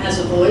victim has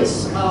a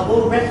voice,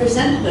 or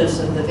representatives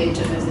of the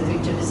victim if the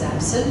victim is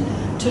absent,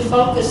 to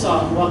focus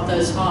on what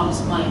those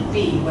harms might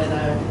be,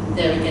 whether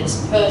they're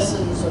against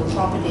persons or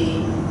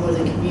property or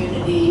the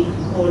community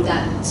or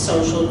that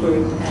social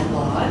group at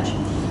large.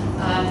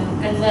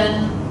 And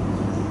then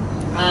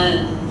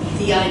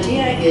the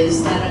idea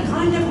is that a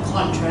kind of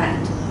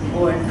contract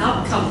or an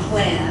outcome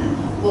plan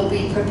will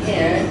be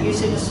prepared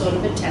using a sort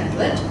of a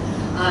template,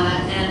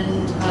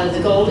 and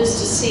the goal is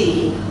to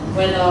see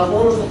whether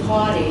all of the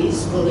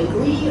parties will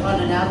agree on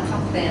an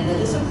outcome plan that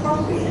is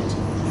appropriate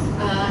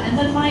and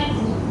that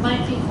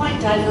might be quite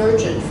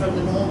divergent from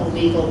the normal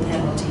legal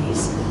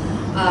penalties.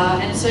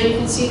 And so you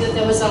can see that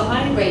there was a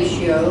high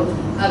ratio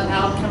of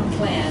outcome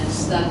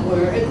plans that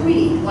were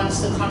agreed once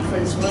the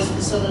conference was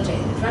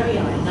facilitated, very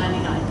high,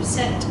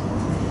 99%.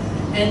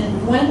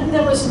 And when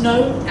there was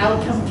no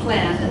outcome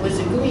plan that was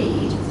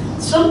agreed,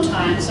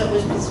 sometimes it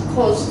was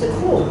because the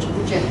court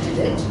rejected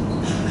it.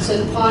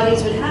 So the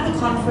parties would have a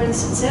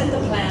conference and send the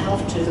plan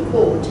off to the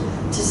court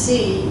to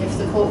see if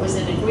the court was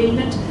in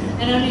agreement,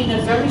 and only in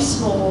a very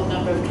small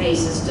number of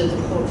cases did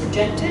the court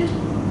reject it.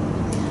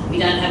 We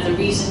don't have the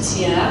reasons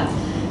here.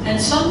 And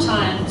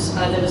sometimes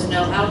there was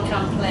no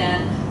outcome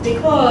plan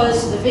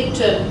because the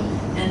victim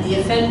and the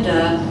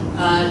offender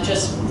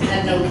just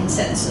had no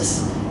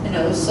consensus.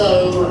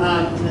 So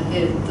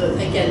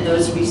again,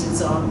 those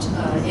reasons aren't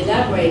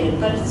elaborated,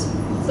 but it's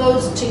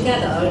those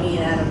together only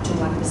add up to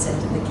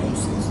 1% of the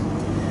cases.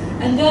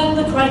 And then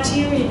the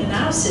criterion in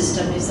our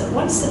system is that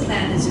once the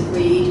plan is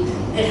agreed,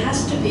 it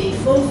has to be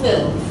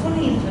fulfilled,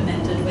 fully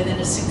implemented within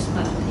a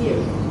 6-month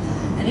period.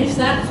 And if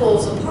that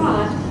falls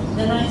apart,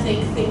 then I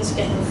think things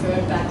get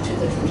referred back to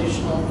the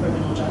traditional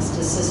criminal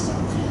justice system.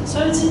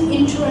 So it's an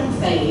interim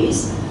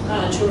phase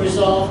to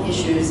resolve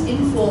issues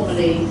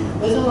informally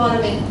with a lot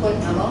of input,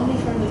 not only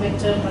from the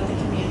victim, but the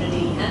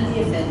community and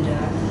the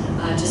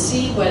offender, to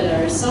see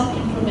whether some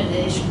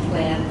implementation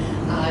plan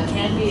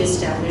can be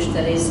established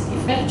that is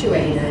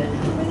effectuated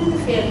within a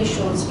fairly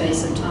short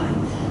space of time.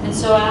 And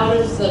so out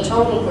of the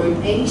total group,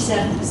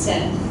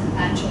 87%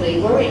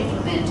 actually were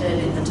implemented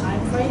in the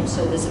time frame,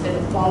 so there's a bit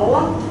of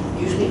follow-up,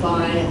 usually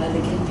by the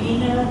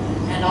convener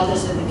and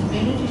others in the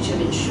community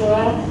to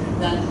ensure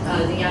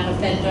that the young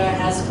offender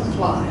has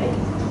complied.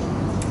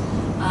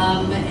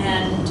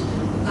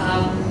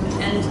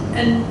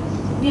 And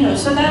you know,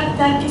 so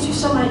that gives you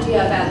some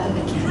idea about the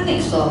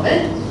mechanics of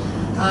it,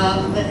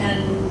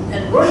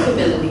 and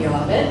workability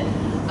of it.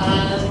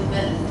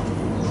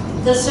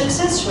 The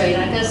success rate,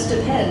 I guess,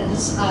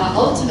 depends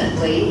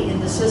ultimately in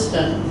the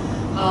system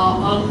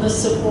on the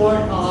support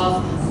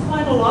of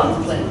quite a lot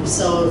of players.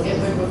 So it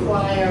would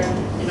require,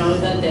 you know,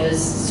 that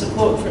there's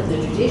support from the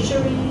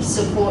judiciary,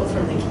 support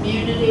from the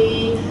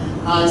community,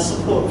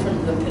 support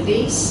from the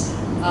police,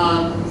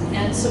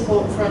 and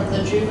support from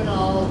the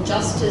juvenile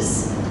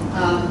justice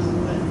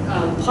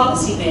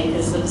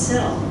policymakers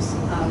themselves.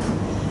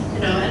 You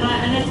know,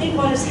 and I think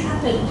what has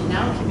happened in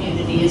our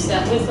community is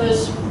that with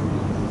those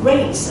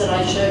rates that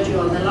I showed you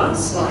on the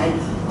last slide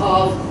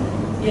of,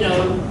 you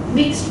know,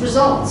 mixed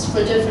results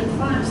for different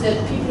crimes,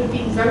 that people have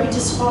been very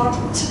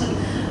disheartened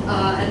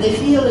and they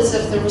feel as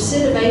if the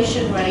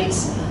recidivation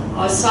rates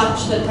are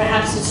such that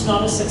perhaps it's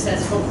not a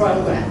successful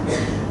program.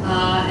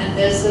 And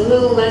there's a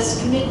little less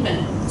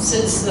commitment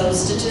since those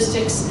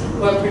statistics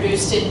were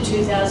produced in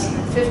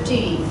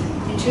 2015.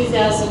 In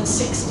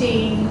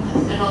 2016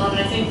 and on,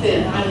 I think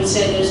that I would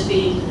say there's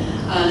been,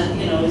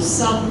 you know,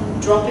 some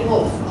dropping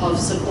off of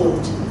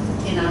support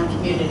in our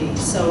community.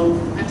 So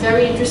I'm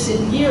very interested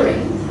in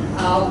hearing,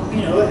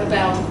 you know,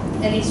 about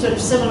any sort of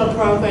similar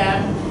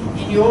program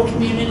in your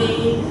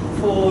community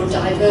for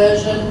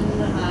diversion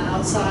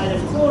outside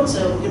of courts,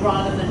 or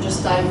rather than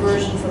just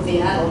diversion from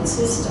the adult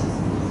system.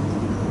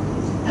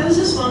 I was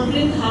just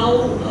wondering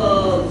how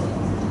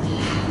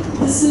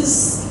this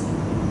is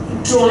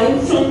drawing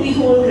from the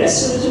whole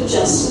restorative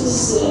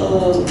justice,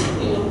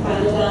 you know,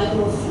 paradigm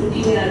of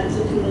looking at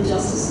the criminal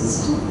justice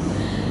system,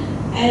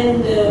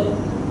 and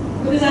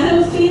because I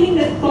have a feeling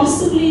that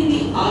possibly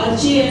the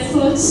RJ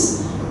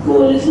efforts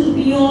go a little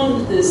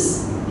beyond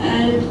this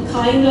and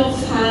kind of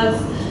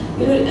have,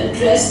 you know,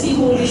 address the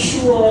whole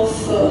issue of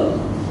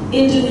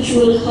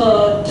individual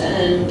hurt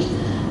and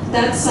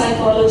that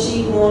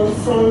psychology more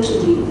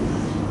frontally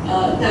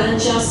than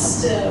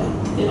just,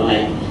 you know,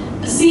 like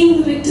seeing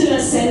the victim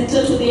as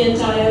center to the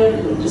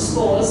entire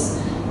discourse,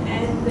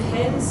 and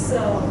hence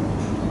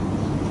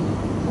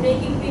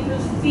making people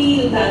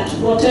feel that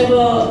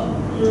whatever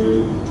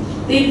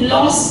they've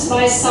lost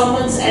by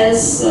someone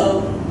else,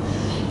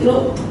 you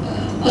know,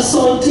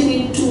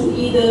 assaulting into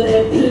either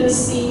their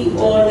privacy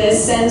or their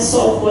sense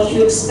of what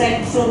you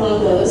expect from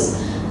others,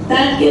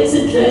 that gets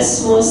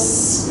addressed more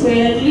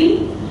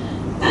squarely,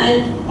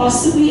 and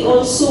possibly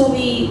also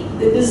the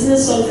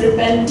business of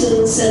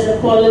repentance and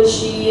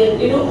apology,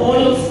 and, you know, all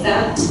of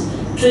that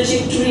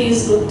trajectory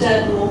is looked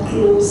at more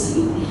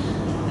closely.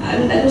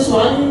 And that was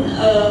one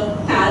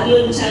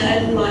parallel which I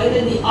had in mind,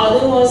 and the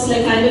other was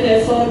like kind of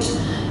effort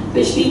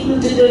which people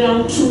did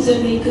around truth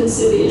and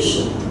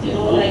reconciliation, you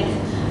know, like,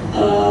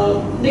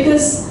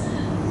 because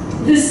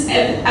this,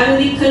 I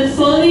mean, the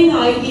conferring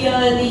idea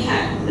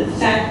and the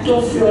fact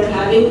of your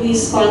having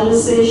these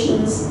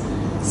conversations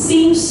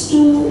seems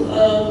to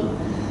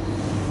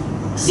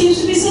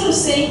be sort of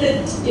saying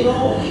that, you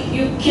know,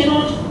 you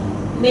cannot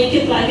make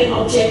it like an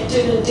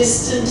objective and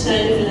distant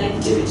kind of an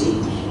activity.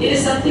 It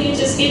is something you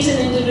just hit an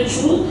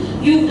individual,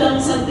 you've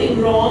done something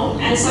wrong,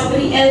 and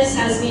somebody else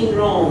has been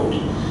wronged.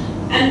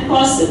 And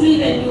possibly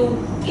when you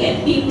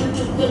get people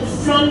to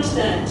confront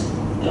that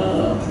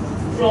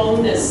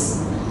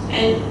wrongness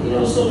and, you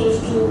know, sort of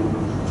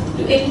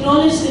to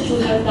acknowledge that you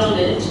have done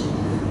it,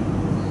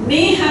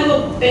 may have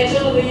a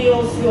better way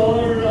of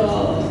your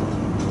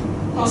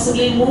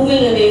possibly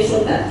moving away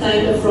from that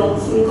kind of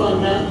wrongful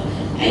conduct,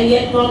 and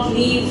yet not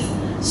leave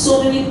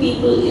so many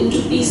people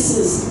into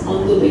pieces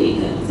on the way.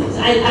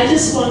 I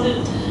just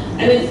wanted,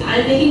 I mean,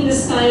 I'm making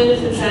this kind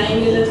of a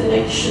triangular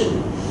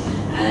connection,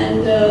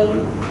 and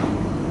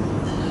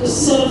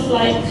sort of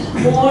like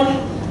more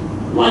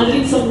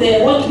wondering from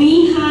there. What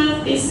we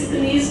have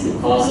basically is,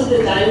 because of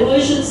the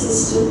diversion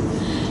system,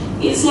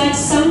 it's like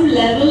some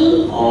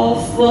level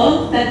of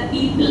work that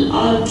people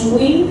are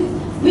doing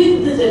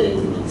with the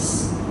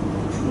delinquents.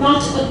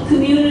 Not a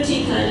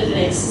community kind of an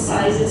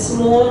exercise, it's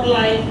more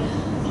like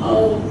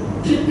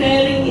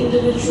preparing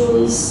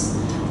individuals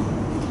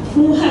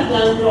who have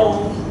done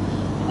wrong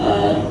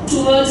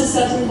towards a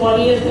certain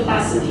body of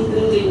capacity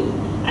building.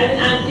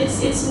 And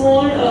it's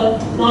more a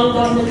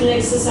non-governmental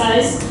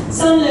exercise.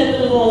 Some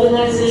level of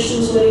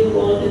organizations were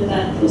involved in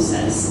that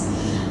process.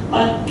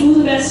 But to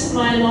the best of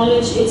my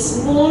knowledge,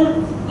 it's more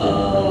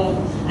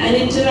an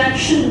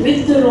interaction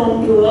with the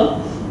wrongdoer,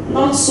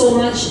 not so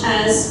much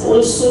as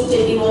also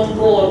taking on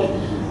board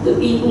the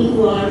people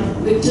who are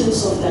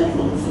victims of that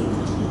wrongful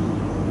conduct.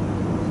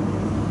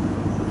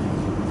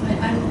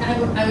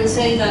 I would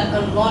say that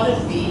a lot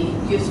of the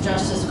youth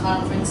justice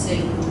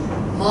conferencing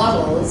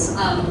models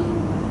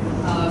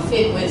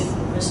fit with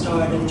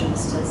restorative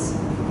justice.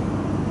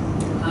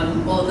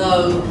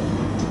 Although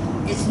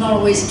it's not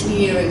always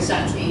clear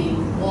exactly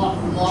what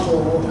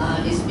model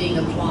is being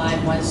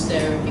applied once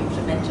they're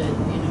implemented,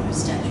 you know,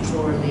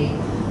 statutorily.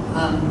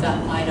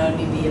 That might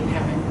only be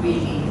apparent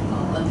really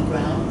on the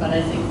ground, but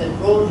I think that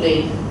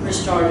broadly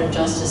restorative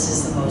justice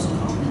is the most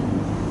common.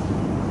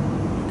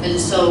 And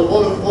so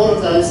all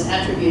of those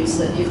attributes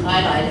that you've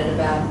highlighted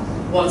about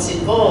what's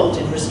involved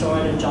in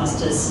restorative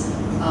justice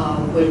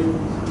would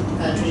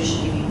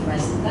traditionally be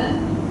present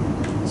then.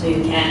 So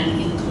you can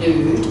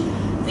include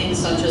things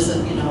such as,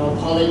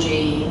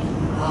 apology,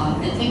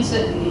 and things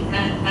that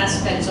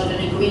aspects of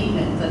an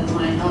agreement that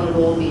might not at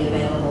all be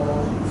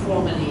available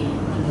formally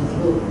under the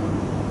law,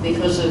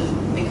 because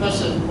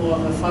of more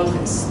of a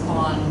focus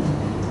on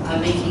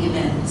making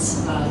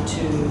amends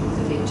to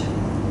the victim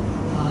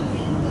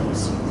in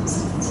those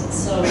circumstances.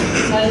 So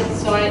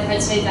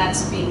I'd say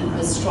that's been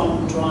a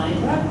strong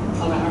driver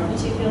of our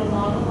particular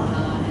model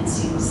and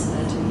seems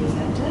to be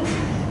effective.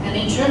 And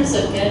in terms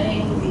of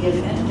getting the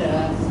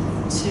offender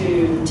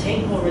to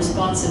take more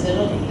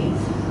responsibility,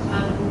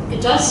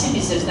 it does seem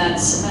as if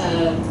that's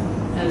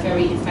a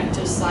very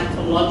effective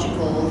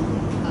psychological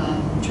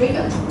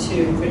trigger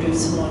to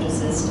produce more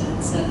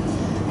resistance.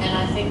 And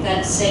I think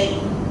that same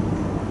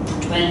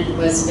trend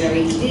was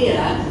very clear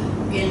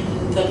in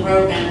the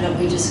program that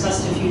we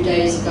discussed a few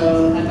days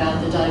ago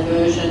about the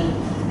diversion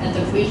at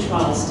the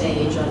pretrial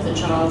stage of the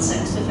child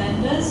sex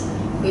offenders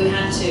who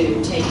had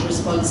to take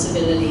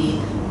responsibility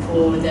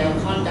for their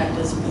conduct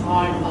as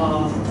part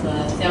of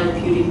the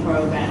therapeutic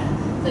program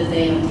that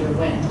they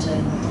underwent,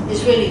 and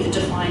is really the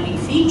defining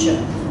feature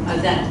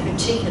of that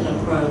particular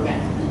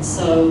program. And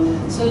so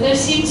there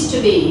seems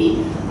to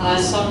be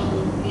some,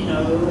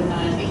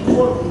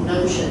 important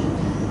notion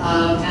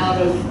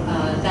out of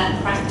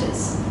that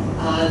practice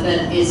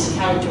that is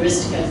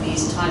characteristic of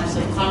these types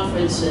of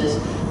conferences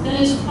that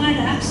is quite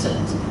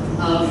absent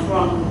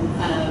from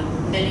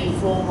many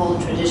formal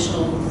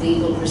traditional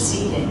legal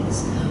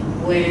proceedings,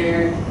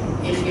 where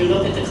if you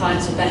look at the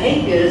kinds of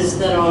behaviors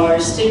that are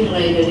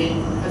stimulated in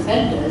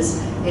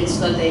offenders, it's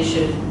that they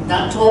should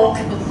not talk,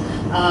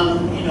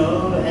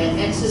 and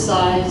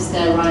exercise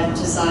their right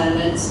to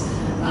silence,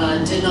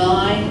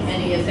 deny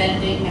any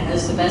offending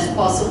as the best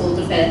possible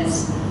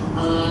defense,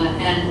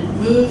 and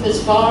move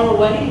as far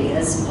away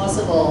as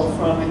possible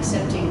from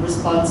accepting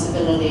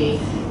responsibility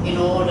in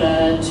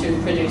order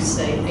to produce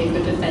a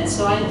good defense.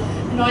 So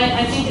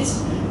I think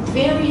it's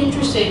very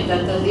interesting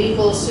that the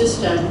legal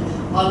system,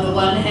 on the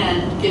one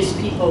hand, gives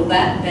people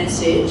that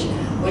message,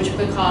 which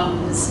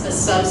becomes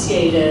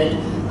associated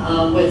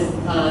with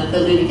the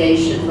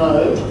litigation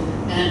mode,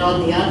 and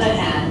on the other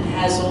hand,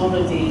 has all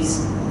of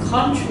these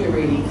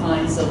contrary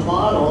kinds of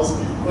models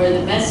where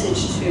the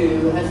message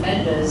to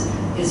offenders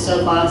is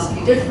so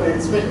vastly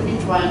different.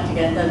 We're trying to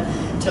get them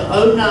to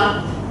own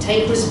up,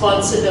 take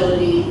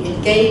responsibility,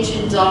 engage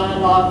in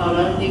dialogue not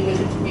only with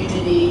the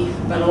community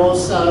but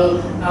also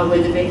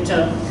with the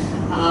victim.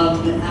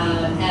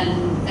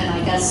 And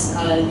I guess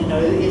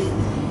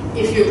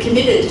if you're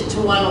committed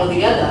to one or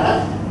the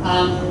other,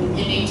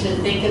 you need to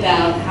think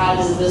about how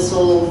does this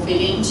all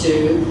fit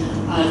into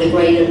the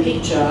greater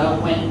picture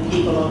when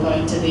people are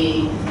going to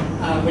be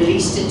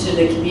released into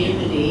the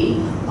community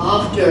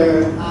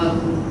after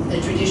a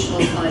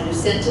traditional kind of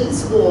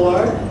sentence,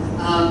 or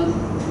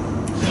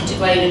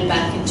integrated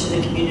back into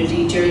the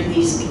community during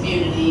these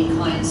community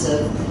kinds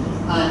of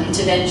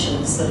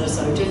interventions that are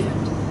so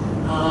different.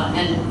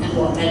 And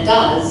what that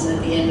does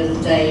at the end of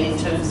the day in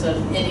terms of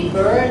any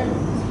burden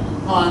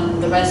on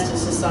the rest of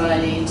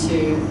society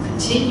to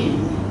continue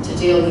to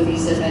deal with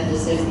these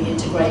offenders if the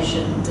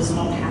integration does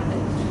not happen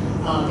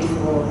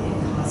before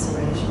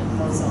incarceration.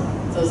 Those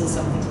are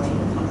some of the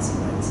greater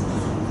consequences.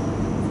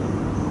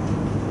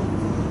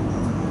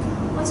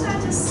 Also, I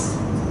just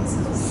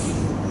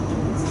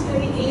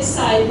very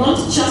aside, not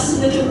just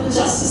in the criminal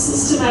justice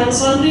system. I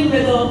was wondering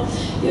whether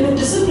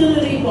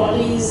disciplinary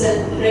bodies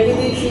and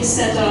regulatory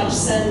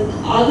setups and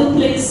other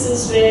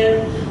places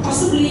where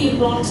possibly you've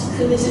not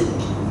committed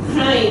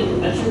crime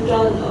but you've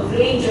done a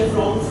range of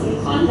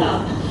wrongful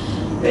conduct,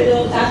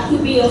 whether that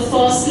could be a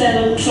first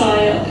level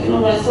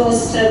trial, a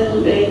first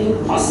level where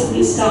you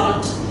possibly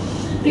start,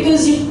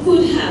 because you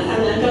could have,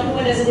 I'm talking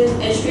about as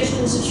an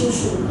educational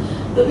institution,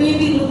 the way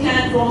we look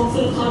at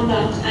wrongful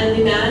conduct and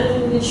the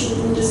manner in which you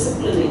do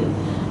disciplining,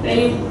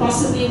 where you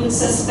possibly would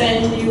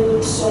suspend, you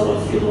would sort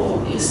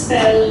of,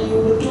 expel, you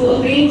would do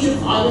a range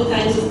of other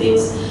kinds of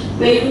things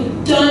where you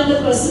turn the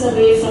person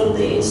away from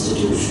the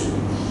institution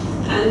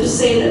and to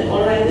say that,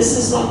 all right, this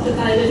is not the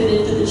kind of an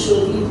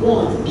individual we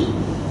want.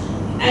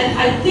 And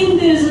I think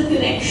there is a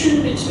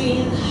connection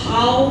between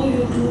how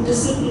you do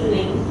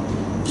disciplining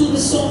to the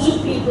sort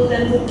of people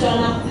that would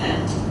turn up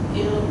at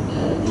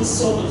these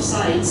sort of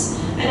sites.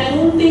 And I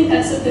don't think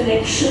that's a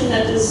connection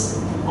that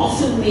is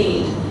often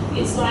made.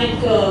 It's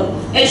like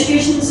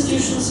education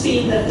institutions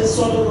feel that the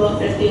sort of work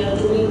that they are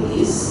doing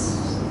is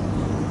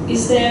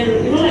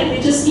there, like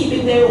they're just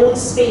keeping their own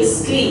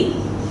space clean.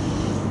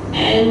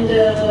 And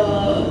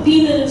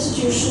penal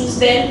institutions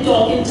then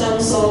talk in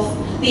terms of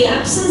the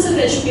absence of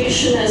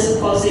education as a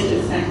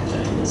causative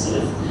factor.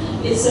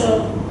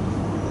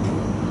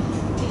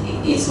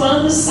 It's one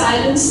of the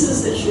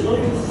silences that you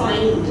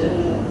find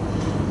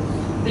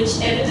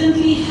which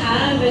evidently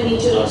have an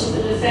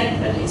etiological effect,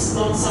 but it's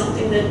not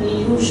something that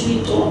we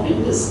usually talk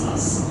and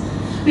discuss.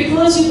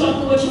 Because you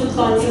talk about youth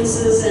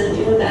conferences and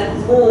that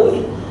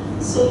mode,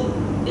 so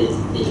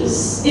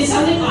it's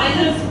something I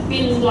have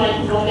been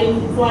like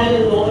nodding quite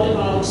a lot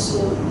about,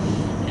 so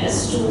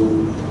as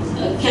to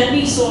can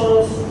we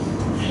sort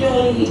of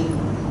really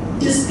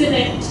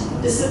disconnect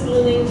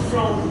disciplining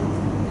from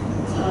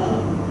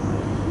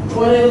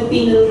whatever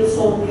penal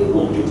reform you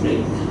want to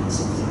bring.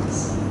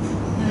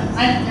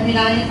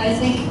 I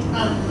think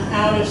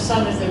out of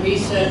some of the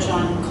research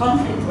on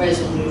conflict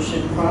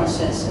resolution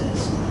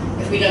processes,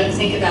 if we don't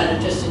think about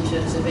it just in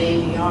terms of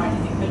ADR or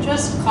anything, but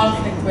just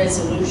conflict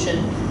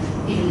resolution,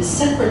 even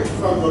separate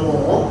from the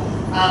law,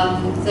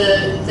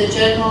 the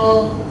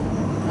general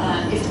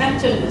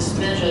effectiveness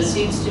measure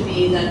seems to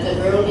be that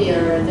the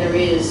earlier there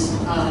is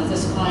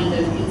this kind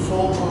of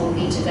informal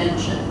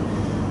intervention,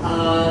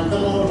 the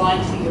more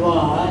likely you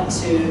are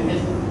to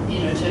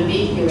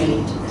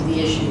ameliorate the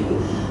issue,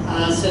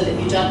 so that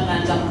you don't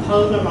end up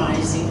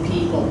polarizing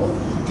people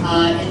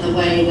in the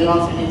way that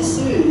often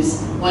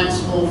ensues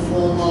once more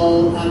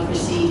formal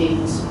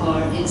proceedings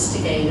are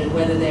instigated,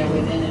 whether they're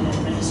within an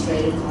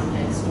administrative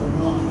context or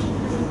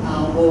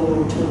not,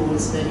 or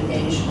towards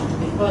litigation,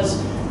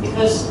 because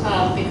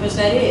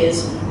that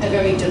is a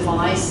very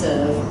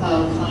divisive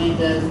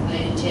kind of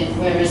intent,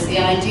 whereas the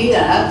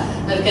idea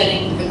of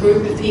getting a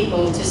group of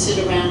people to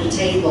sit around a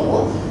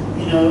table,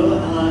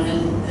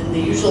 and the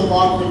usual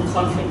model in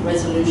conflict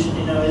resolution,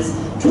 is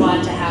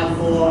trying to have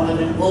more of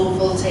an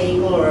oval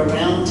table or a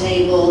round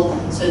table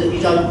so that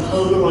you don't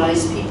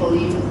polarize people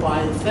even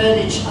by the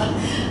furniture,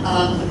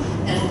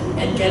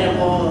 and get a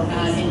more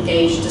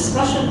engaged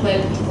discussion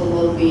where people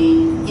will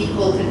be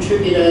equal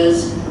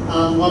contributors,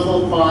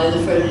 modeled by the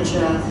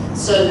furniture,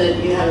 so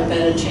that you have a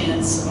better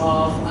chance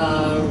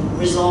of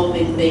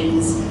resolving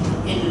things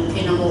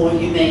in a more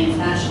humane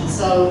fashion.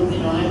 So,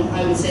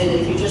 I would say that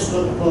if you just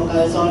look at what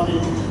goes on in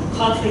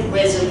conflict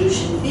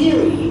resolution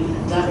theory,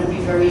 that would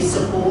be very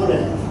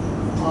supportive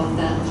of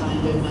that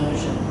kind of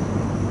notion.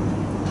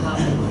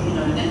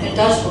 And it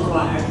does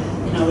require,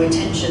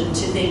 attention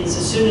to things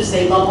as soon as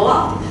they bubble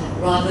up,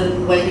 rather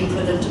than waiting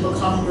for them to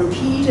become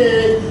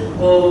repeated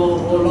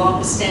or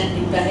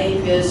long-standing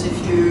behaviors.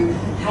 If you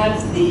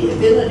have the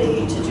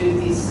ability to do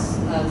these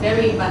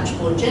very much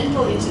more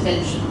gentle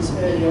interventions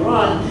earlier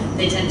on,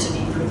 they tend to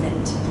be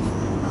preventive,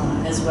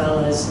 as well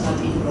as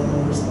people are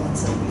more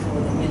responsive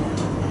before they get out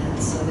of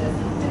hand. So there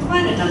are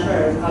quite a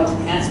number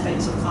of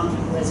aspects of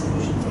conflict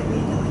resolution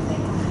theory that I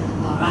think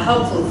are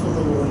helpful for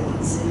the law to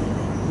consider.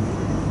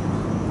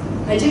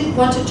 I did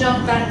want to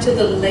jump back to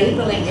the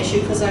labeling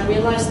issue because I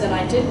realized that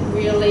I didn't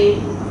really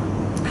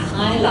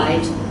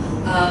highlight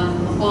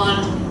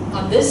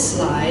on this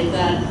slide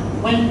that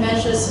when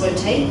measures were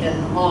taken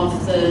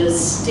of the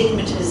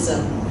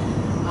stigmatism,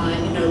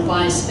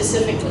 by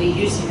specifically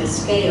using a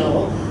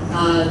scale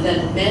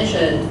that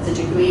measured the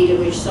degree to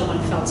which someone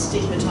felt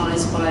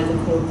stigmatized by the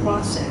court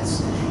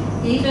process,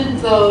 even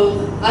though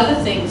other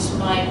things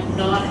might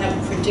not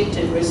have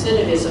predicted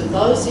recidivism,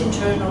 those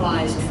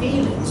internalized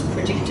feelings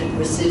predicted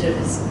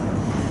recidivism.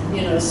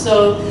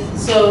 So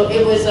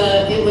it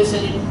was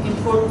an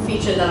important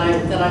feature that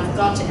I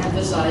forgot to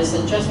emphasize,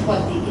 that just what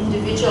the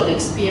individual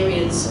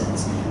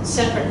experiences,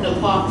 separate and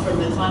apart from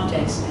the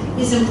context,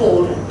 is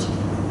important.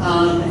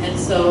 And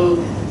so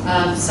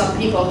some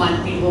people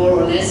might be more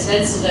or less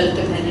sensitive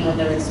depending on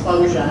their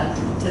exposure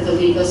to the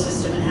legal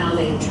system and how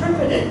they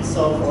interpret it and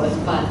so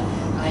forth, but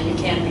you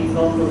can be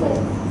vulnerable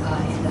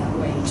in that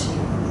way too.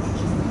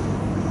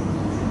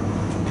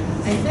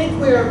 I think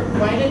we're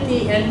right at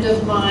the end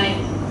of my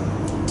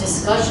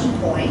discussion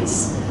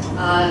points.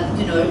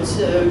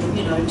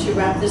 To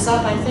wrap this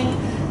up, I think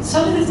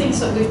some of the things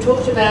that we've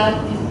talked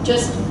about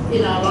just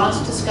in our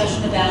last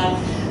discussion about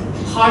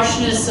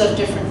harshness of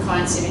different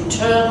kinds of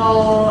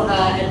internal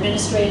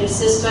administrative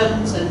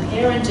systems and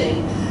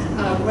parenting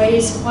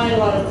raise quite a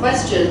lot of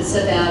questions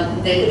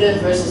about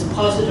negative versus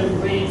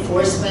positive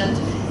reinforcement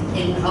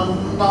in a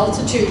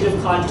multitude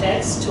of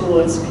contexts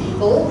towards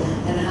people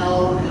and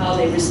how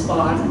they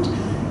respond.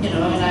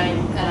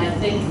 And I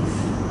think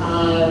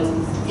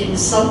in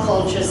some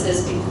cultures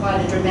there's been quite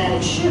a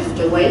dramatic shift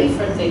away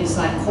from things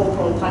like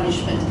corporal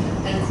punishment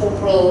and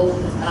corporal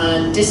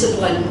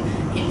discipline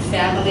in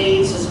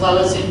families, as well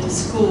as in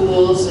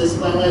schools, as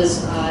well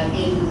as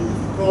in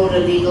broader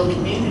legal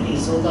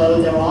communities,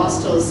 although there are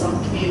still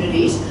some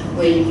communities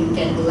where you can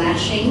get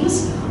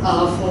lashings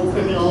for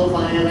criminal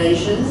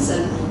violations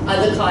and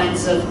other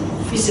kinds of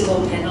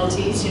physical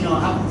penalties,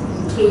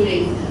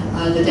 including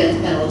the death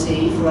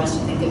penalty for us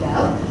to think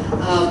about.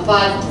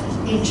 But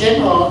in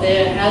general,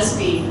 there has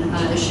been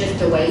a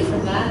shift away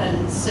from that,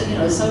 and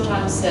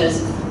sometimes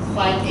there's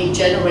quite a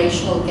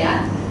generational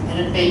gap, and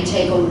it may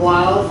take a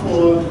while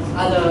for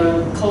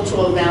other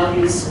cultural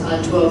values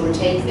to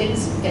overtake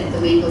things, get the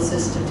legal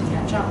system to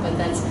catch up. But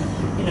that's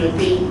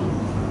been,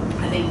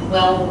 I think,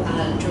 well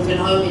driven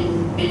home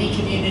in many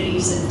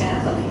communities and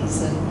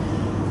families, and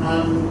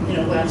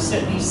I've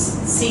certainly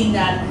seen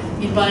that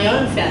in my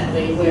own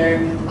family,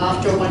 where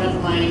after one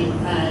of my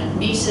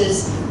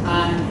nieces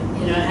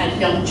had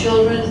young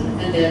children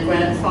and their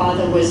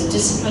grandfather was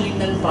disciplining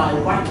them by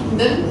whacking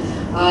them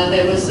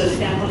there was a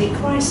family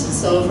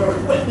crisis over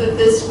whether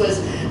this was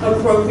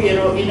appropriate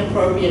or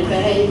inappropriate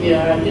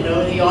behavior. You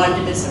know, the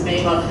arguments are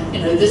made about,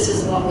 you know, this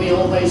is what we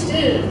always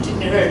did. It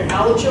didn't hurt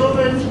our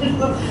children. You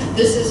know,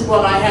 this is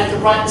what I had the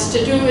rights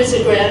to do as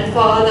a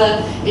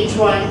grandfather in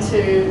trying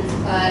to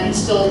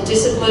instill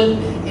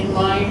discipline in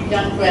my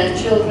young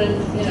grandchildren,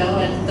 you know,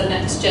 and the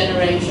next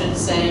generation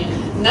saying,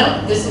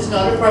 no, this is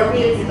not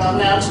appropriate, you're not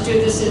allowed to do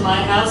this in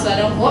my house, I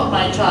don't want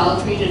my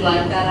child treated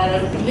like that, I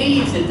don't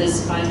believe that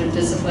this kind of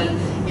discipline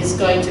is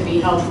going to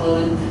be helpful.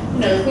 And you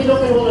know, if we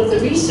look at all of the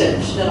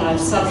research that I've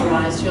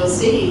summarized, you'll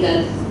see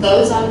that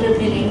those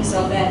underpinnings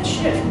of that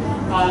shift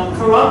are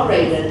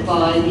corroborated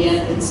by the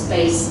evidence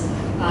base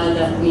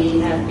that we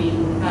have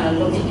been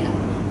looking at.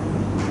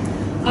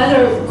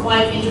 Other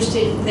quite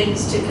interesting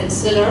things to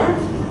consider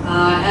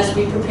as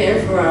we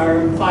prepare for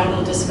our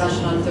final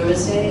discussion on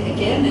Thursday,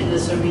 again in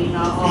this arena,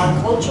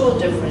 are cultural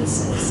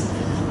differences.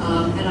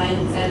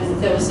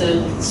 And there was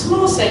a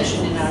small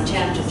section in our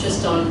chapter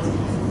just on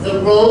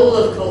the role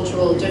of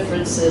cultural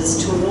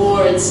differences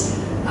towards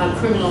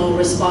criminal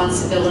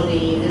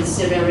responsibility and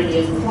severity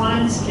of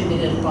crimes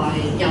committed by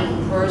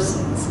young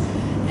persons.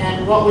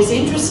 And what was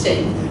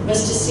interesting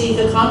was to see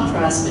the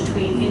contrast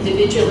between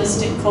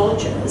individualistic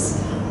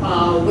cultures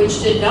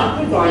which did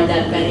not regard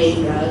that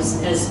behavior as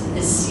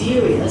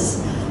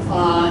serious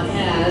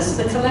as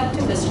the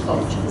collectivist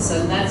cultures.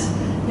 And that's,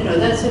 you know,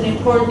 that's an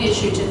important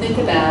issue to think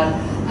about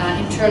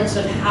in terms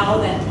of how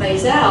that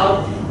plays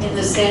out in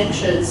the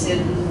sanctions in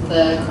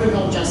the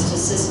criminal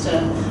justice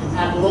system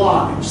at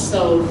large.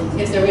 So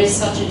if there is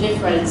such a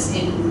difference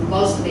in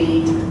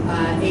mostly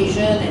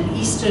Asian and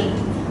Eastern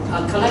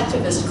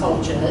collectivist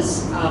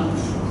cultures,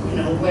 you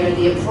know, where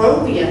the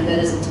opprobrium that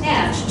is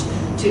attached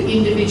to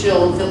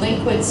individual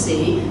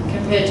delinquency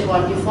compared to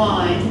what you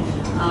find,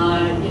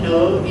 you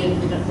know, in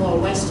more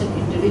Western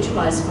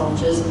individualized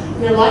cultures,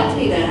 you're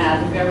likely to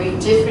have a very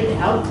different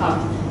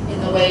outcome in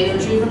the way your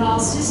juvenile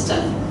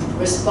system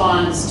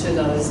responds to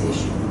those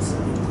issues.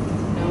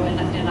 You know,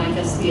 and I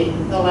guess the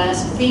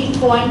last theme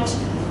point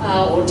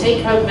or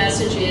take-home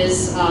message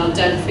is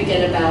don't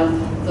forget about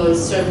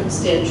those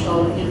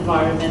circumstantial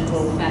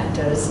environmental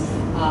factors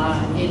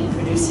in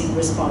producing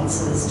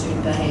responses to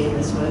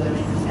behaviors, whether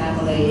in the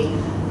family,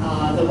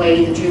 the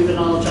way the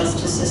juvenile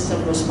justice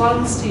system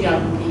responds to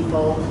young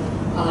people,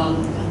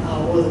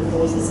 or the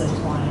causes of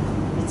crime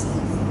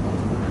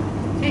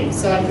itself. Okay,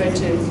 so I'm going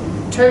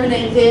to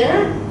terminate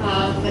there.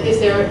 If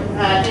there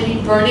are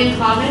any burning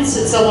comments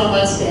that someone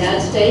wants to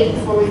add today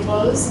before we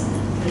close,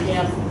 we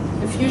have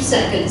a few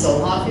seconds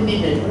or half a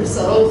minute or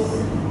so.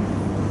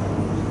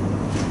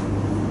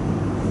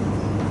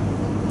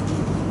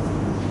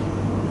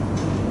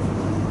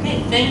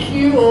 Okay, thank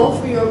you all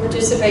for your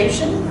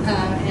participation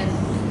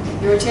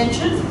and your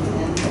attention.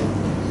 And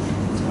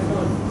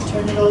I'll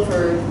turn it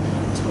over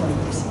to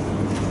others.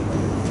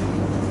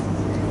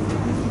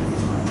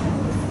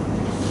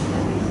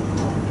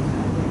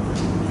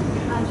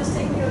 I'm just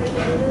taking your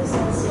attendance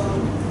also.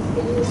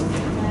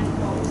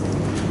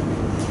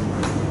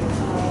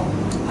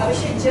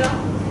 Abhishek Jha,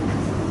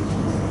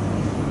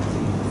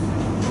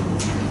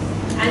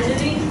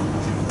 Anjali,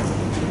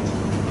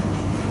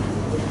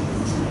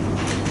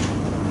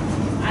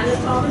 Anna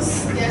Thomas.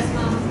 Yes,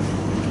 ma'am.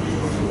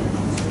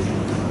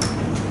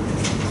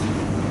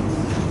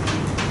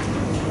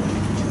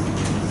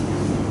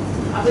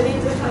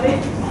 Abhinendra Khare.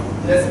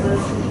 Yes, ma'am.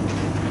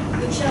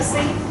 Diksha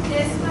Singh.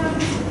 Yes, ma'am.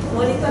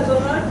 Monica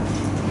Donald.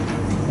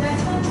 Yes,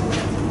 ma'am.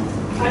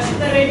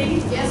 Ashita Reddy.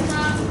 Yes,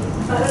 ma'am.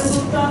 Karan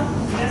Gupta.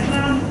 Yes,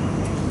 ma'am.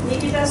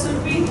 Nikita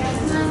Surpi. Yes,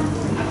 ma'am.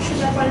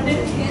 Akshita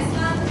Pandit. Yes,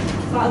 ma'am.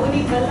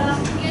 Falguni Kalla.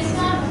 Yes,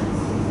 ma'am.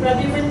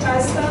 Pradyuman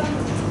Kasta.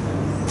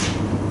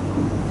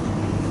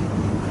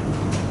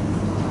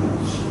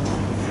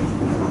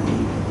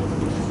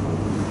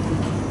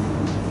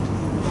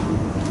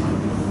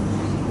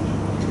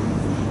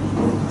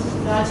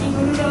 Raji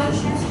Guru Raj.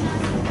 Yes, ma'am.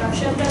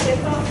 Rakshanta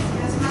Dekha.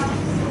 Yes, ma'am.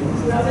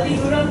 Ravali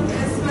Guram.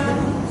 Yes, ma'am.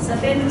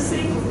 Satyendra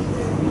Singh.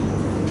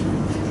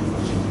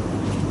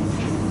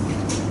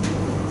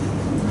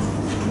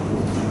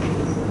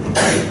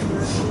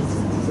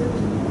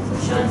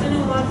 Shantanu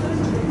Mathur.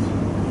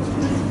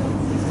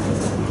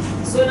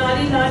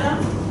 Sonali Lala.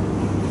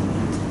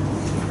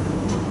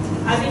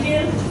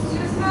 Abigail.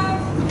 Yes, ma'am.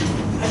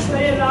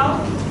 Ashwarya Rao.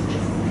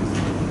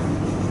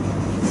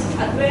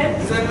 Advait.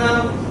 Yes,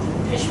 ma'am.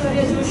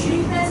 Aishwarya Joshi.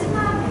 Yes,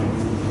 ma'am.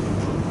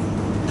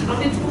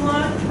 Amit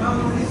Kumar. Ma'am,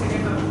 only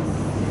second, ma'am.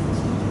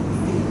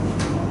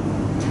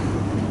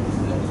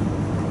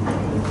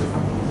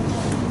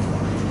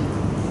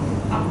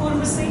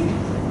 Apurva Singh.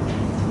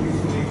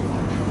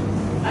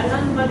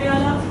 Anand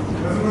Madhyala.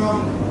 Yes, ma'am.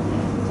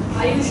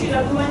 Ayushi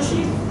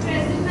Raghuvanshi.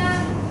 Present,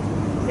 ma'am.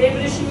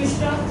 Devrishi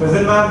Mishra.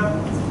 Present, ma'am.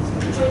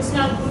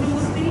 Jyotsna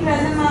Gurumurthy.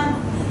 Present, ma'am.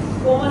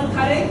 Komal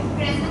Khare.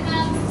 Present,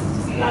 ma'am.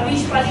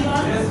 Ravish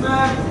Paliwal. Yes,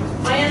 ma'am.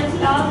 Mayank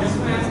Lal. Yes,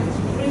 ma'am.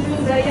 Prindu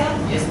Daya.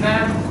 Yes,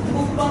 ma'am.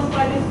 Mukbang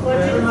Present,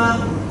 Patil. ma'am.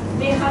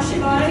 Neha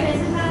Shivare.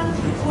 Present, ma'am.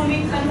 Purvi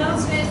Khanna.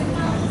 Present,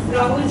 ma'am.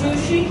 Rahul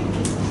Joshi.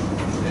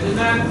 Present,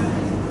 ma'am.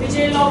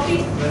 Vijay Loki,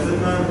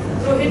 Present, ma'am.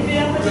 Rohit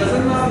Virapati,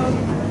 Present, ma'am.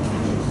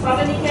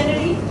 Pavani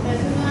Kennedy,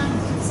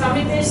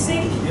 Samitesh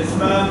Singh, Yes,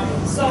 ma'am.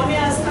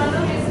 Soumya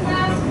Asthana,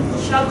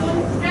 Shakun,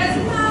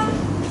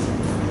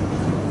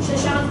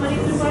 Shashank Mani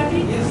Tripathi,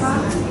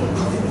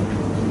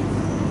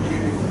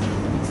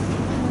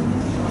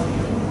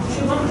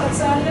 Shubham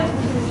Patsalia,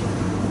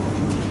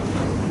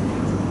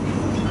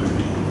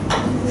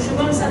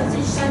 Shubham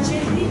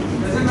Sancheti,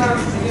 Present, ma'am.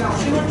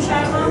 Shubham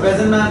Sharma,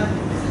 Present, ma'am.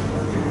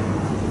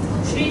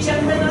 Shri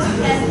Chandana,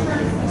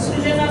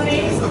 Sujana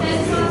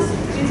Bain,